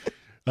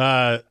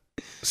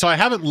 So I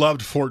haven't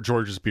loved Fort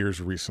George's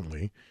beers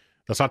recently.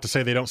 That's not to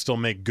say they don't still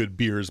make good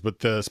beers,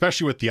 but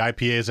especially with the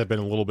IPAs, I've been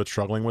a little bit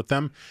struggling with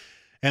them.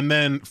 And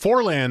then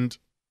Foreland,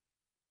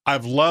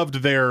 I've loved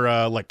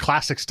their like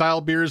classic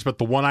style beers, but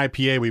the one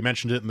IPA, we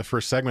mentioned it in the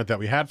first segment that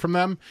we had from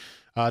them,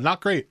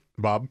 not great,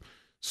 Bob.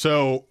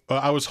 So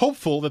I was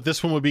hopeful that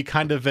this one would be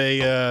kind of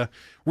a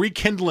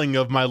rekindling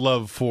of my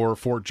love for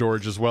Fort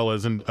George, as well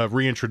as a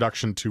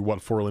reintroduction to what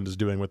Foreland is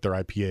doing with their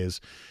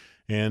IPAs.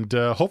 And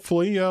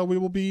hopefully we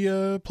will be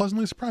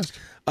pleasantly surprised.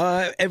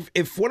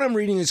 If what I'm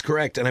reading is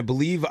correct, and I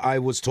believe I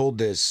was told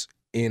this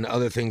in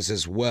other things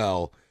as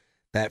well,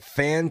 that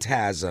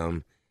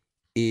Phantasm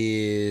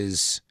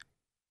is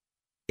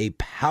a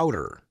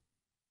powder.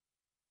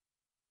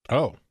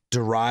 Oh.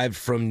 Derived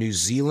from New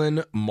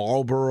Zealand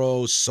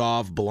Marlborough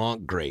Sauv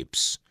Blanc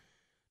grapes,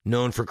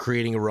 known for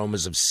creating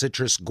aromas of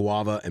citrus,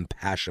 guava, and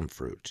passion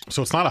fruit.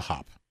 So it's not a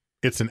hop.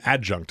 It's an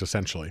adjunct,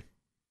 essentially.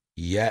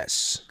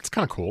 Yes. It's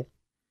kind of cool.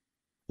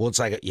 Well, it's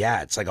like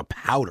a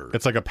powder.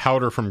 It's like a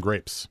powder from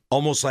grapes.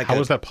 Almost like How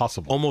is that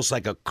possible? Almost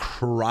like a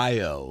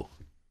cryo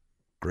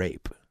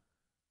grape.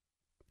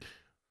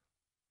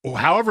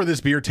 However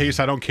this beer tastes,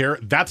 I don't care.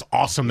 That's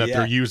awesome that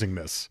they're using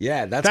this.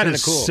 Yeah, that's kind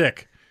of cool.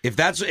 Sick. If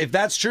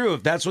that's true,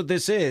 if that's what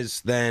this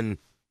is, then...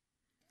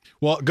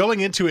 Well, going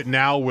into it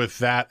now with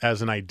that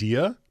as an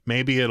idea,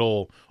 maybe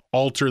it'll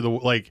alter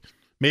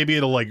maybe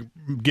it'll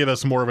give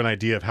us more of an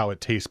idea of how it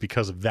tastes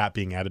because of that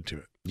being added to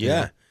it. Yeah.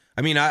 You know?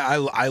 I mean,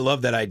 I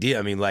love that idea.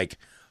 I mean, like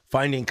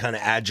finding kind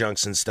of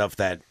adjuncts and stuff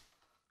that,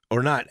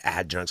 or not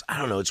adjuncts. I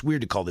don't know. It's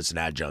weird to call this an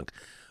adjunct,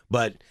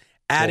 but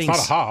adding... Well,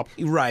 it's not a hop.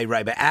 Right.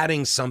 But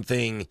adding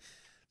something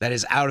that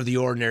is out of the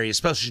ordinary,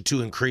 especially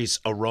to increase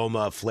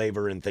aroma,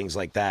 flavor, and things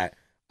like that,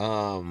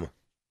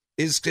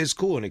 is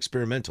cool and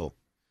experimental.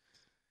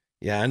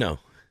 Yeah, I know.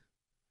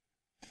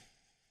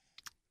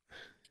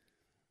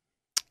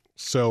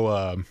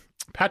 So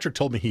Patrick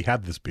told me he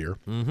had this beer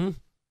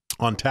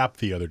on tap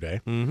the other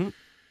day,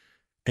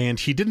 and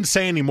he didn't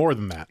say any more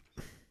than that,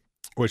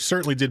 which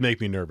certainly did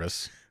make me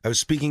nervous. I was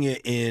speaking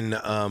it in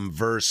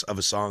verse of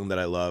a song that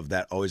I love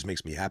that always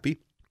makes me happy.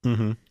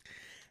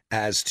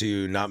 As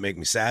to not make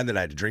me sad that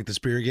I had to drink this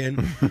beer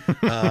again,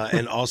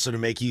 and also to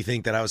make you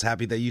think that I was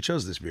happy that you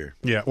chose this beer.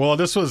 Yeah, well,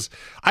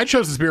 I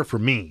chose this beer for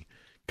me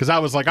because I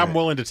was like, I'm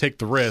willing to take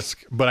the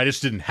risk, but I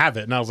just didn't have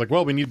it. And I was like,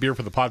 well, we need beer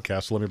for the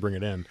podcast, so let me bring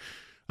it in.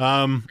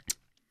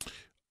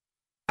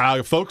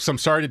 Folks, I'm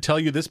sorry to tell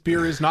you, this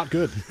beer is not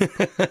good.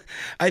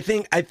 I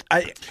think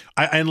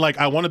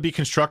I want to be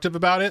constructive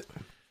about it,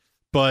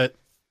 but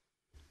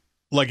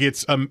like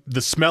it's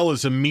the smell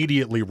is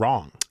immediately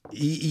wrong.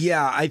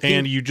 Yeah, I think,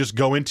 and you just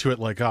go into it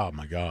like, oh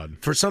my god.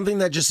 For something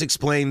that just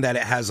explained that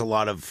it has a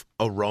lot of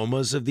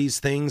aromas of these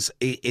things,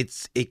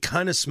 it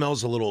kind of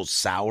smells a little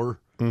sour.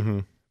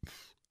 It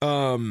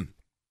kind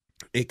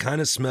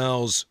of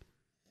smells.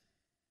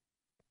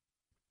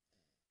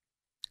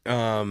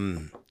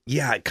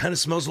 Yeah, it kind of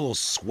smells a little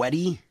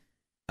sweaty.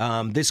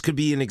 This could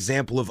be an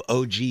example of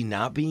OG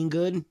not being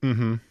good.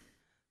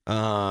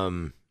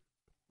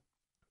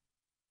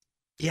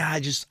 Yeah,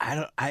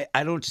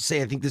 I don't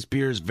say. I think this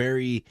beer is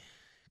very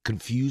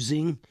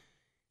confusing,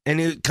 and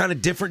it kind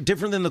of different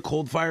than the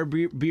Cold Fire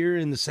beer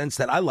in the sense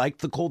that I liked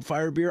the Cold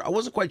Fire beer. I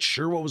wasn't quite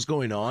sure what was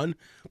going on,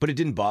 but it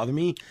didn't bother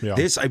me. Yeah.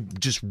 This, I'm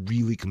just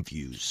really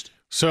confused.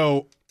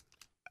 So,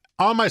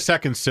 on my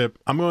second sip,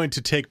 I'm going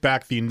to take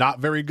back the not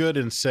very good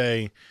and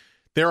say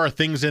there are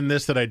things in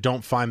this that I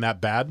don't find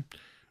that bad.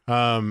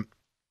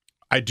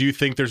 I do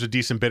think there's a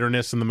decent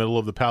bitterness in the middle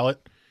of the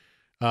palate.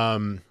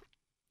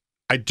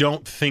 I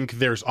don't think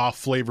there's off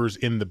flavors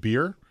in the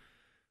beer,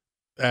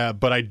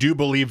 but I do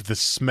believe the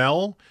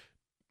smell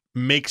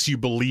makes you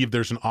believe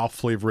there's an off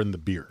flavor in the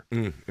beer.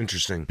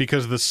 Interesting.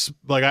 Because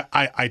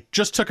I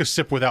just took a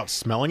sip without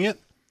smelling it,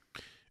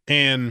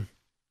 and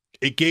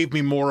it gave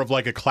me more of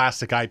like a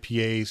classic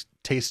IPA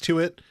taste to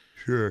it.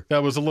 Sure.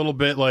 That was a little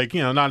bit like,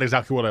 not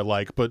exactly what I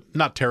like, but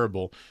not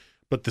terrible.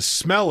 but the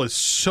smell is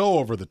so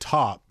over the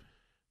top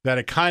that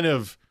it kind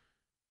of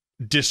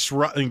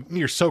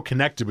you're so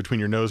connected between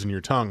your nose and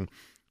your tongue,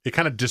 it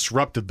kind of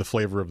disrupted the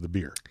flavor of the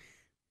beer.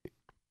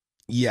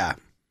 Yeah.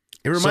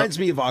 It reminds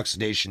me of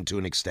oxidation to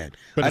an extent.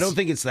 I don't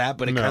think it's that,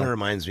 but it kind of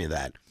reminds me of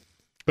that.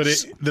 But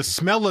the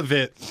smell of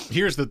it,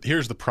 here's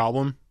the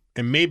problem,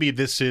 and maybe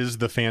this is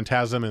the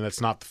phantasm and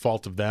it's not the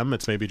fault of them,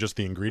 it's maybe just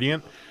the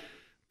ingredient,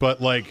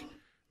 but like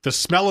the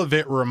smell of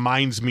it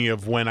reminds me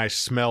of when I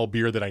smell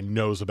beer that I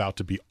know is about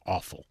to be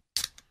awful.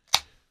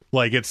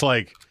 Like, it's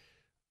like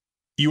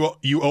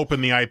you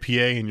open the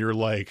IPA and you're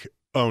like,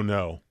 oh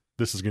no,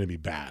 this is going to be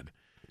bad.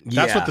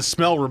 That's what the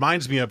smell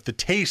reminds me of. The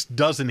taste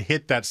doesn't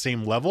hit that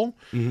same level,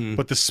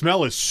 but the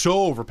smell is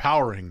so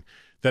overpowering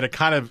that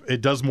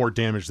it does more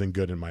damage than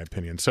good, in my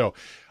opinion. So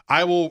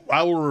I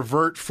will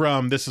revert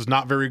from this is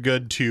not very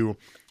good to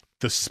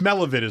the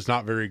smell of it is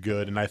not very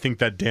good, and I think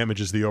that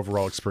damages the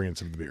overall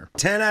experience of the beer.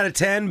 10 out of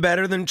 10,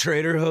 better than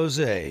Trader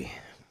Jose.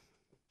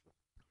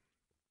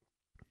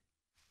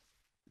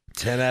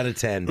 10 out of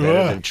 10,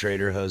 better than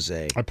Trader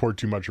Jose. I poured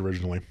too much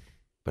originally.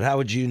 But how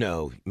would you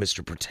know,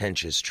 Mr.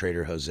 Pretentious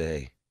Trader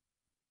Jose?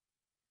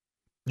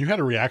 You had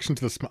a reaction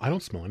to the smell. I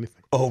don't smell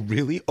anything. Oh,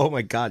 really? Oh,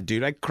 my God,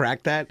 dude. I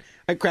cracked that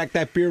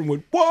beer and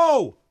went,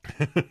 whoa!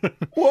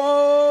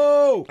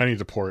 Whoa! I need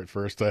to pour it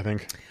first, I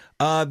think.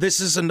 This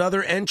is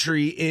another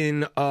entry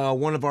in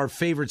one of our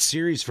favorite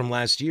series from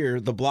last year,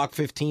 the Block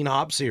 15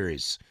 Hop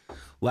Series.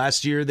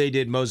 Last year, they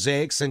did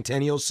Mosaic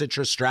Centennial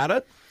Citra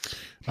Strata.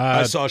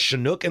 I saw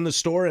Chinook in the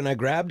store, and I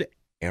grabbed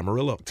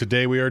Amarillo.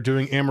 Today, we are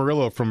doing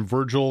Amarillo from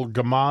Virgil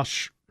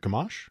Gamache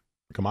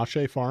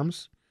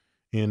Farms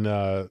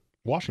in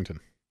Washington.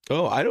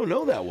 Oh, I don't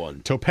know that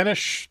one.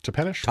 Toppenish,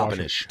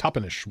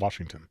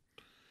 Washington.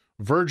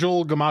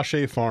 Virgil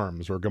Gamache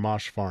Farms or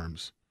Gamache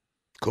Farms.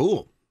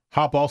 Cool.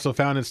 Hop also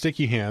found in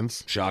Sticky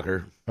Hands.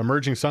 Shocker.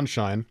 Emerging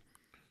Sunshine.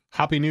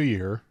 Happy New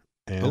Year.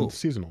 And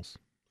seasonals.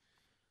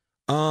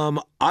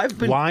 I've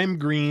been lime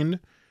green,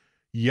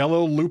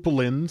 yellow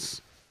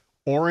lupulins,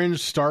 orange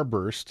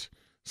starburst,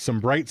 some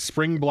bright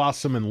spring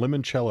blossom and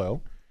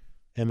limoncello.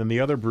 And then the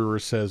other brewer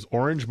says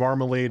orange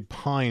marmalade,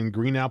 pine,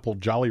 green apple,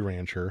 Jolly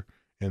Rancher,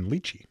 and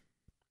lychee.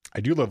 I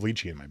do love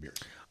lychee in my beers.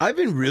 I've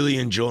been really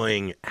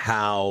enjoying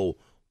how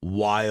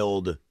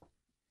wildly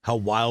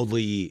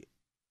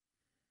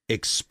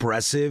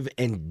expressive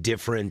and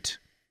different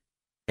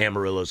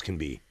Amarillos can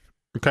be.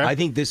 Okay. I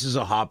think this is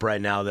a hop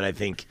right now that I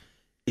think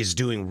is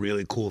doing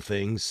really cool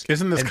things.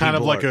 Isn't this kind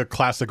of like a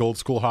classic old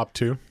school hop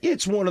too?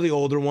 It's one of the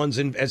older ones,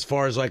 and as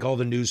far as like all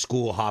the new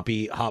school hop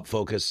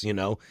focus,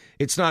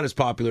 it's not as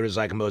popular as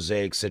like a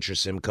Mosaic, Citra,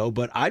 Simcoe,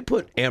 but I'd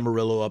put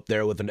Amarillo up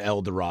there with an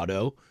El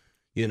Dorado,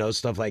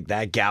 stuff like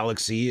that.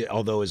 Galaxy,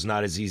 although is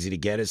not as easy to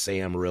get as say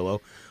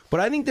Amarillo, but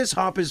I think this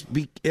hop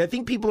I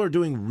think people are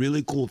doing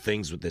really cool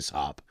things with this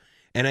hop.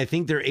 And I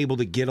think they're able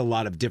to get a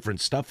lot of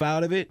different stuff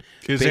out of it.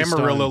 Is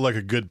Amarillo like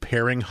a good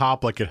pairing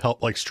hop? Like it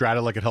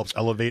helps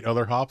elevate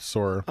other hops,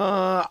 or?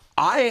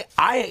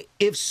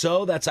 If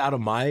so, that's out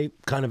of my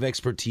kind of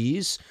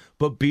expertise.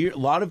 But a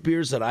lot of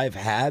beers that I've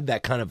had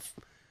that kind of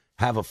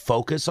have a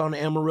focus on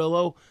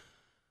Amarillo.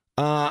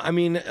 I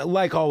mean,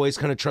 like always,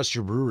 kind of trust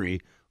your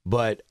brewery.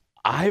 But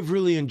I've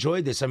really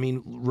enjoyed this. I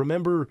mean,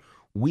 remember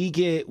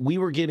we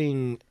were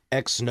getting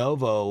Ex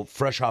Novo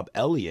Fresh Hop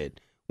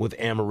Elliott with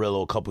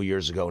Amarillo a couple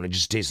years ago, and it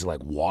just tasted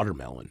like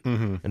watermelon.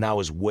 Mm-hmm. And I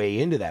was way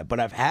into that.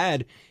 But I've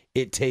had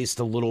it taste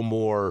a little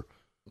more,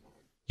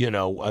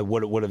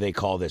 what do they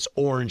call this?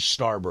 Orange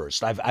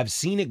Starburst. I've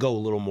seen it go a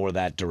little more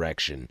that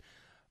direction.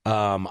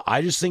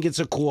 I just think it's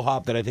a cool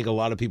hop that I think a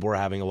lot of people are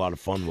having a lot of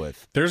fun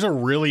with. There's a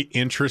really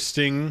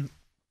interesting...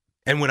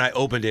 And when I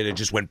opened it, it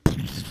just went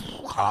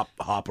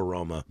hop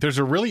aroma. There's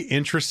a really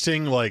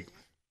interesting, like...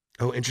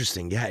 Oh,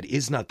 interesting. Yeah, it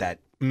is not that...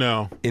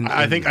 No.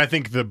 I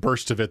think the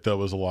burst of it, though,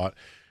 was a lot.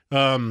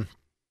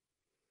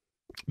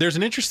 There's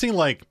an interesting,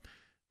 like,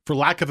 for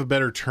lack of a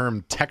better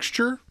term,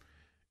 texture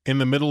in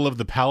the middle of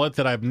the palate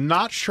that I'm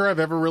not sure I've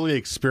ever really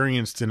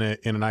experienced in an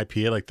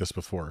IPA like this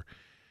before.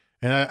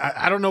 And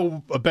I don't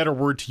know a better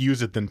word to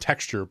use it than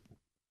texture,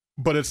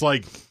 but it's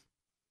like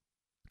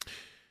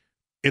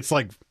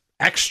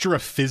extra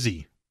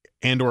fizzy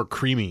and or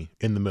creamy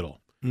in the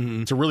middle.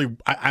 Mm-hmm. It's a really,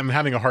 I'm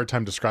having a hard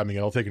time describing it.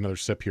 I'll take another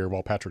sip here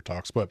while Patrick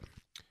talks, but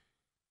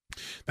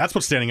that's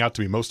what's standing out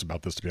to me most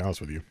about this, to be honest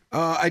with you.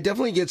 I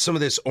definitely get some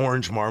of this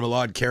orange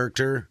marmalade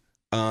character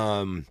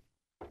they're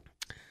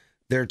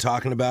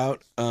talking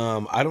about.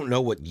 I don't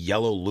know what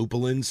yellow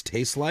lupulins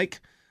taste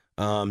like.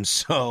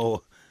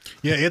 So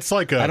yeah, it's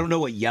like I don't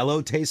know what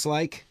yellow tastes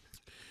like.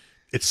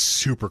 It's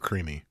super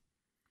creamy.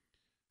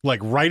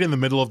 Like right in the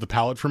middle of the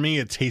palate for me,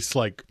 it tastes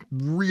like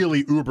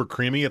really uber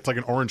creamy. It's like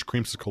an orange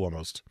creamsicle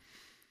almost.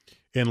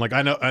 And like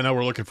I know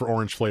we're looking for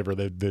orange flavor.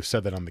 They've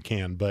said that on the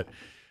can, but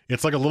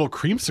it's like a little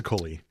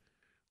creamsicle-y.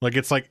 Like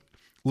it's like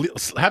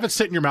have it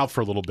sit in your mouth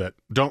for a little bit.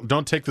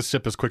 Don't take the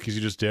sip as quick as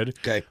you just did.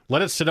 Okay.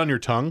 Let it sit on your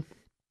tongue.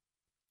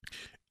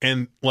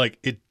 And like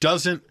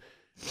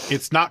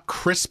it's not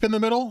crisp in the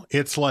middle.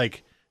 It's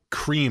like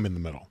cream in the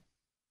middle.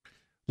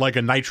 Like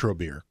a nitro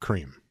beer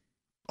cream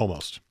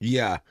almost.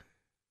 Yeah,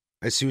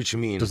 I see what you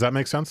mean. Does that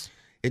make sense?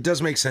 It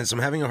does make sense. I'm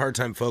having a hard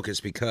time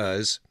focus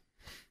because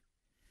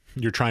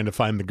you're trying to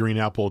find the green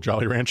apple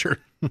Jolly Rancher.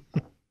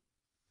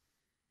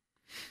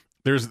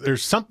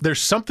 There's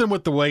something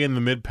with the way in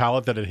the mid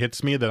palate that it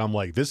hits me that I'm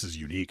like, this is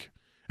unique,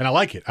 and I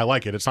like it.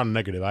 It's not a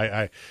negative.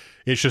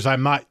 It's just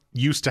I'm not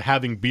used to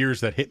having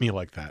beers that hit me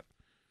like that,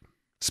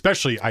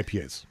 especially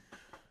IPAs.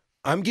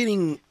 I'm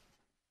getting.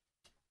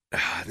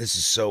 This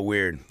is so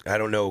weird. I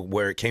don't know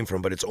where it came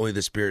from, but it's only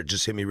this beer. It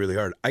just hit me really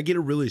hard. I get a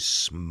really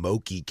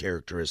smoky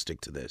characteristic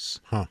to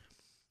this. Huh.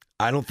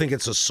 I don't think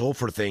it's a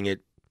sulfur thing.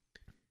 It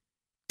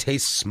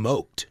tastes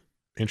smoked.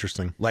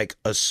 Interesting. Like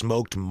a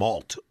smoked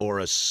malt or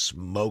a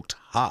smoked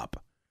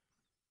hop.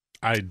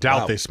 I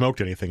doubt they smoked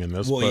anything in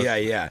this. Well,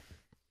 but... yeah.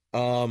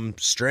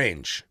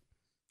 Strange.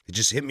 It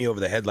just hit me over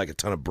the head like a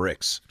ton of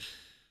bricks.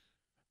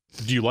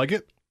 Do you like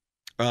it?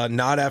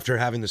 Not after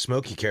having the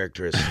smoky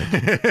characteristic.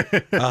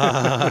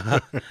 Yeah,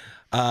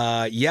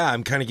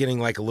 I'm kind of getting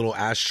like a little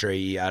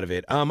ashtray out of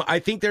it. I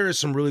think there is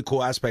some really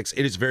cool aspects.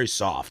 It is very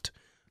soft.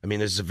 I mean,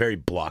 this is a very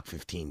Block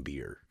 15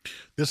 beer.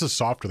 This is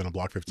softer than a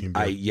Block 15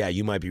 beer. Yeah,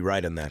 you might be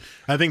right on that.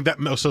 I think that,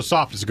 so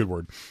soft is a good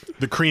word.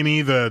 The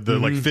creamy, the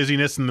like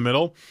fizziness in the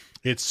middle,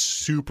 it's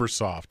super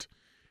soft.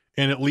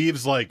 And it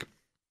leaves like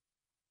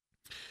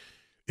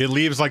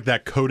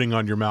that coating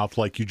on your mouth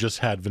like you just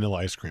had vanilla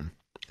ice cream.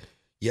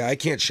 Yeah, I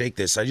can't shake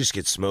this. I just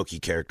get smoky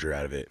character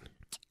out of it.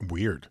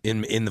 Weird.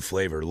 In the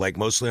flavor, like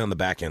mostly on the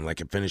back end, like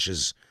it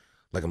finishes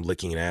like I'm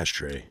licking an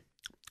ashtray.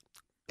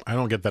 I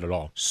don't get that at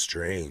all.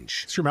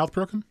 Strange. Is your mouth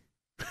broken?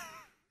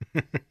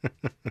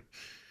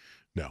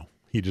 No,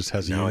 he just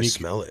has a unique. I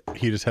smell it.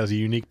 He just has a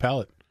unique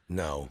palate.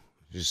 No,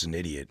 just an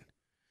idiot.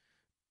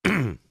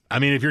 I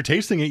mean, if you're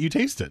tasting it, you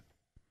taste it.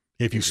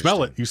 If you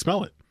smell it, you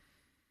smell it.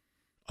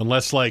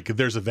 Unless like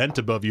there's a vent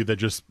above you that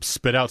just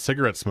spit out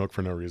cigarette smoke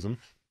for no reason.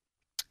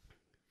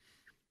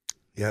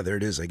 Yeah, there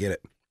it is. I get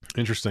it.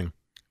 Interesting.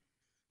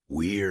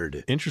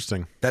 Weird.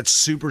 Interesting. That's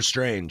super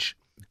strange.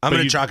 I'm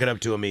going to chalk it up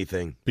to a me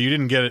thing. But you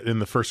didn't get it in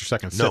the first or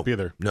second sip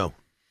either. No.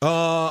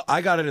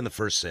 I got it in the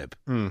first sip.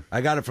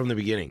 I got it from the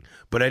beginning.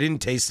 But I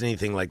didn't taste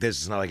anything like this.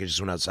 It's not like I just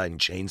went outside and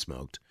chain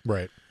smoked.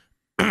 Right.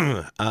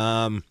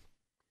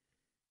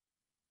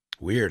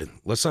 Weird.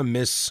 Unless I'm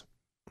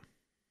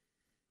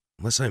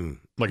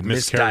like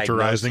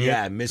mischaracterizing it.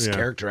 Yeah,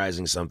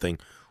 mischaracterizing something.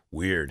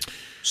 Weird.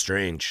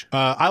 Strange.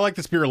 I like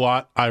this beer a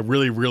lot. I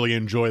really, really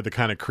enjoy the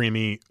kind of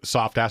creamy,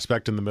 soft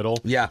aspect in the middle.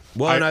 Yeah.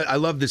 Well, I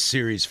love this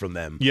series from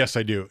them. Yes,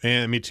 I do.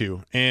 And me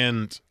too.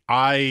 And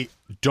I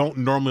don't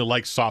normally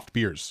like soft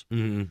beers.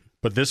 Mm-hmm.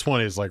 But this one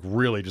is like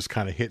really just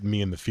kind of hitting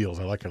me in the feels.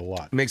 I like it a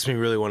lot. It makes me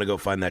really want to go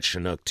find that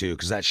Chinook too,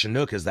 because that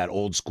Chinook is that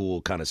old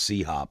school kind of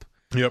sea hop.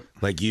 Yep.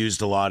 Like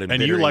used a lot in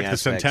and you liked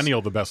aspects. The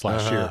Centennial the best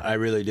last year. I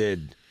really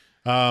did.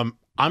 I'm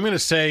going to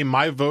say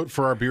my vote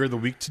for our beer of the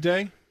week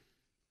today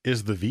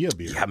is the Via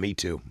beer. Yeah, me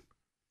too.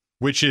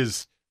 Which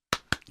is...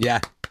 Yeah,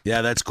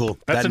 that's cool.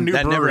 That's a new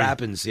brewery. That never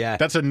happens, yeah.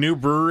 That's a new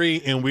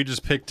brewery, and we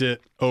just picked it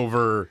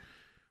over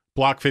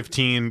Block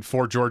 15,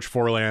 Fort George,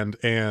 Foreland,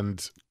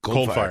 and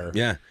Coldfire.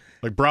 Yeah.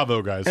 Like,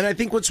 bravo, guys. And I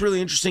think what's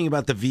really interesting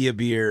about the Via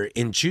beer,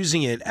 in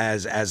choosing it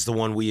as the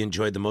one we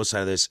enjoyed the most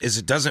out of this, is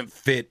it doesn't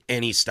fit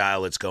any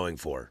style it's going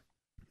for.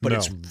 But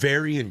it's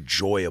very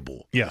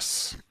enjoyable.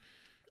 Yes.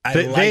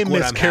 They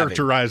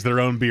mischaracterize their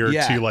own beer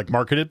to like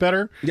market it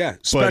better. Yeah,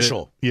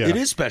 special. It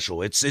is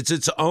special. It's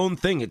its own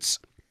thing. It's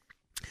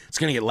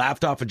going to get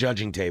laughed off a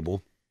judging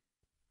table.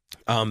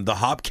 The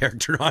hop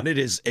character on it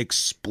is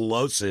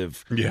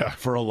explosive. Yeah.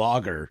 For a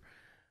lager.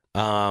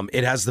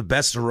 It has the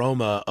best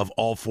aroma of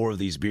all four of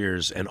these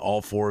beers, and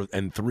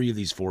three of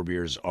these four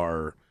beers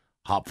are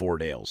hop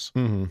forward ales.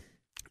 Mm-hmm.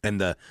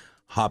 And the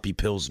hoppy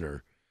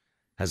Pilsner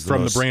has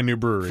the brand new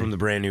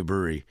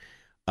brewery.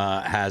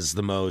 Has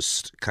the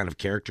most kind of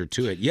character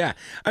to it. Yeah.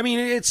 I mean,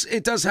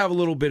 it does have a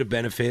little bit of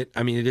benefit.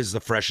 I mean, it is the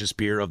freshest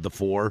beer of the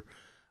four.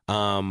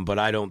 But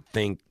I don't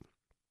think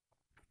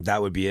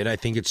that would be it. I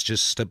think it's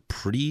just a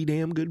pretty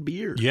damn good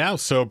beer. Yeah.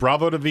 So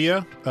bravo to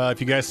Via.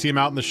 If you guys see them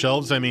out in the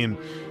shelves, I mean,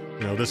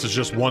 this is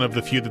just one of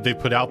the few that they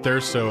put out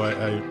there. So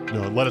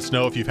let us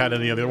know if you've had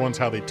any other ones,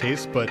 how they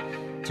taste, but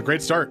it's a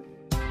great start.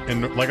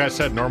 And like I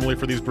said, normally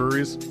for these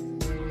breweries,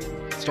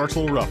 it starts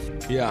a little rough.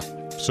 Yeah.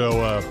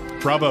 So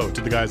bravo to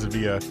the guys at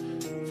Via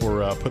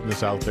for putting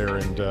this out there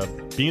and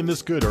being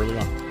this good early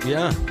on.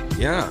 Yeah.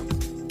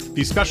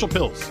 These special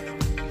pills,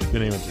 the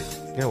name of it.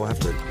 Yeah, we'll have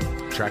to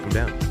track them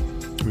down.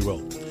 We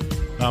will.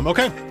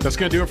 Okay, that's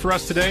going to do it for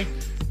us today.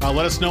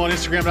 Let us know on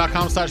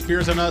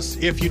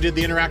Instagram.com/beersonus if you did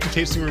the interactive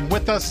tasting room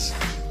with us,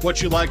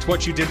 what you liked,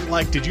 what you didn't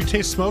like. Did you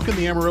taste smoke in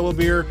the Amarillo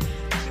beer?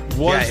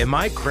 Am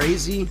I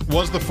crazy?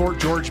 Was the Fort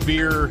George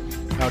beer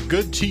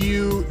good to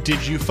you?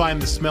 Did you find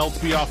the smell to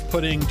be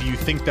off-putting? Do you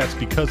think that's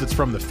because it's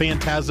from the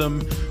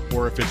Phantasm,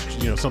 or if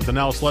it's something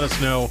else? Let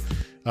us know.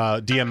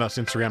 DM us,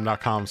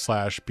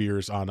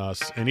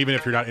 Instagram.com/beersonus. And even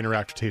if you're not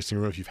interactive tasting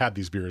room, if you've had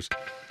these beers,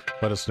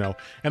 let us know.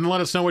 And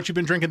let us know what you've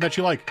been drinking that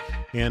you like.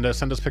 And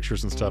send us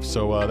pictures and stuff.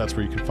 So that's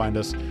where you can find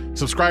us.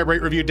 Subscribe,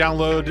 rate, review,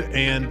 download,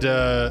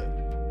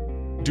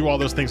 and do all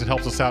those things. It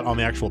helps us out on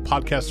the actual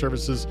podcast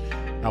services,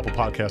 Apple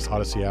Podcasts,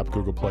 Odyssey app,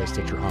 Google Play,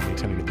 Stitcher, Omni,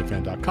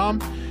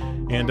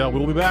 attendingthefan.com. And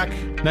we'll be back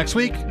next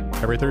week,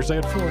 every Thursday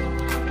at 4.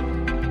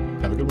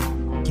 Have a good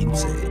one.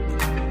 15.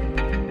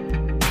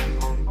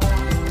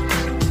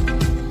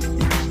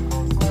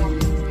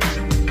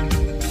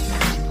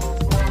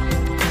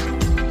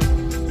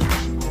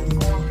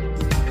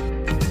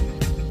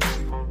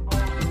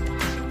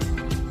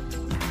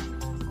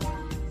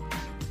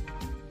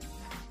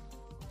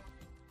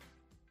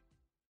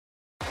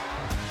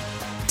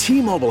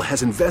 T-Mobile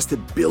has invested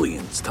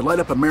billions to light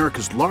up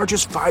America's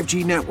largest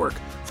 5G network,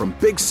 from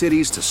big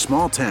cities to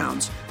small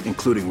towns,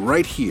 including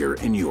right here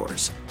in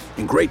yours.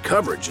 And great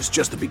coverage is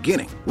just the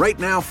beginning. Right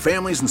now,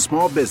 families and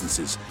small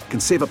businesses can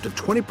save up to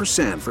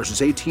 20%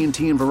 versus AT&T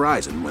and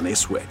Verizon when they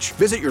switch.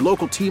 Visit your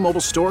local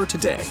T-Mobile store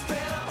today.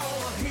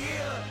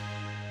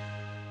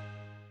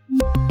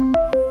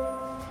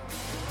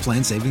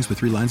 Plan savings with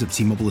 3 lines of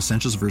T-Mobile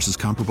Essentials versus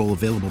comparable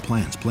available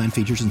plans. Plan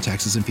features and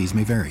taxes and fees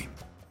may vary.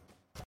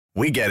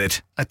 We get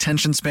it.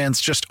 Attention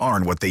spans just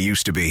aren't what they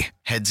used to be.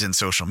 Heads in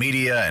social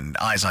media and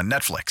eyes on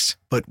Netflix.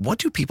 But what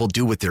do people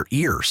do with their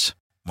ears?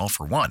 Well,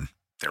 for one,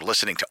 they're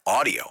listening to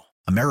audio.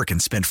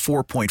 Americans spend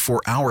 4.4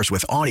 hours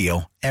with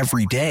audio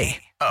every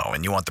day. Oh,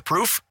 and you want the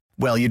proof?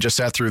 Well, you just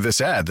sat through this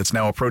ad that's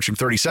now approaching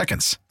 30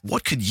 seconds.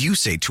 What could you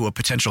say to a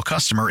potential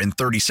customer in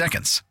 30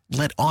 seconds?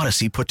 Let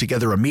Odyssey put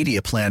together a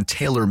media plan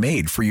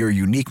tailor-made for your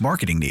unique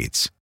marketing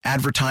needs.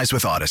 Advertise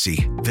with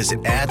Odyssey.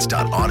 Visit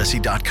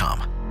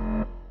ads.odyssey.com.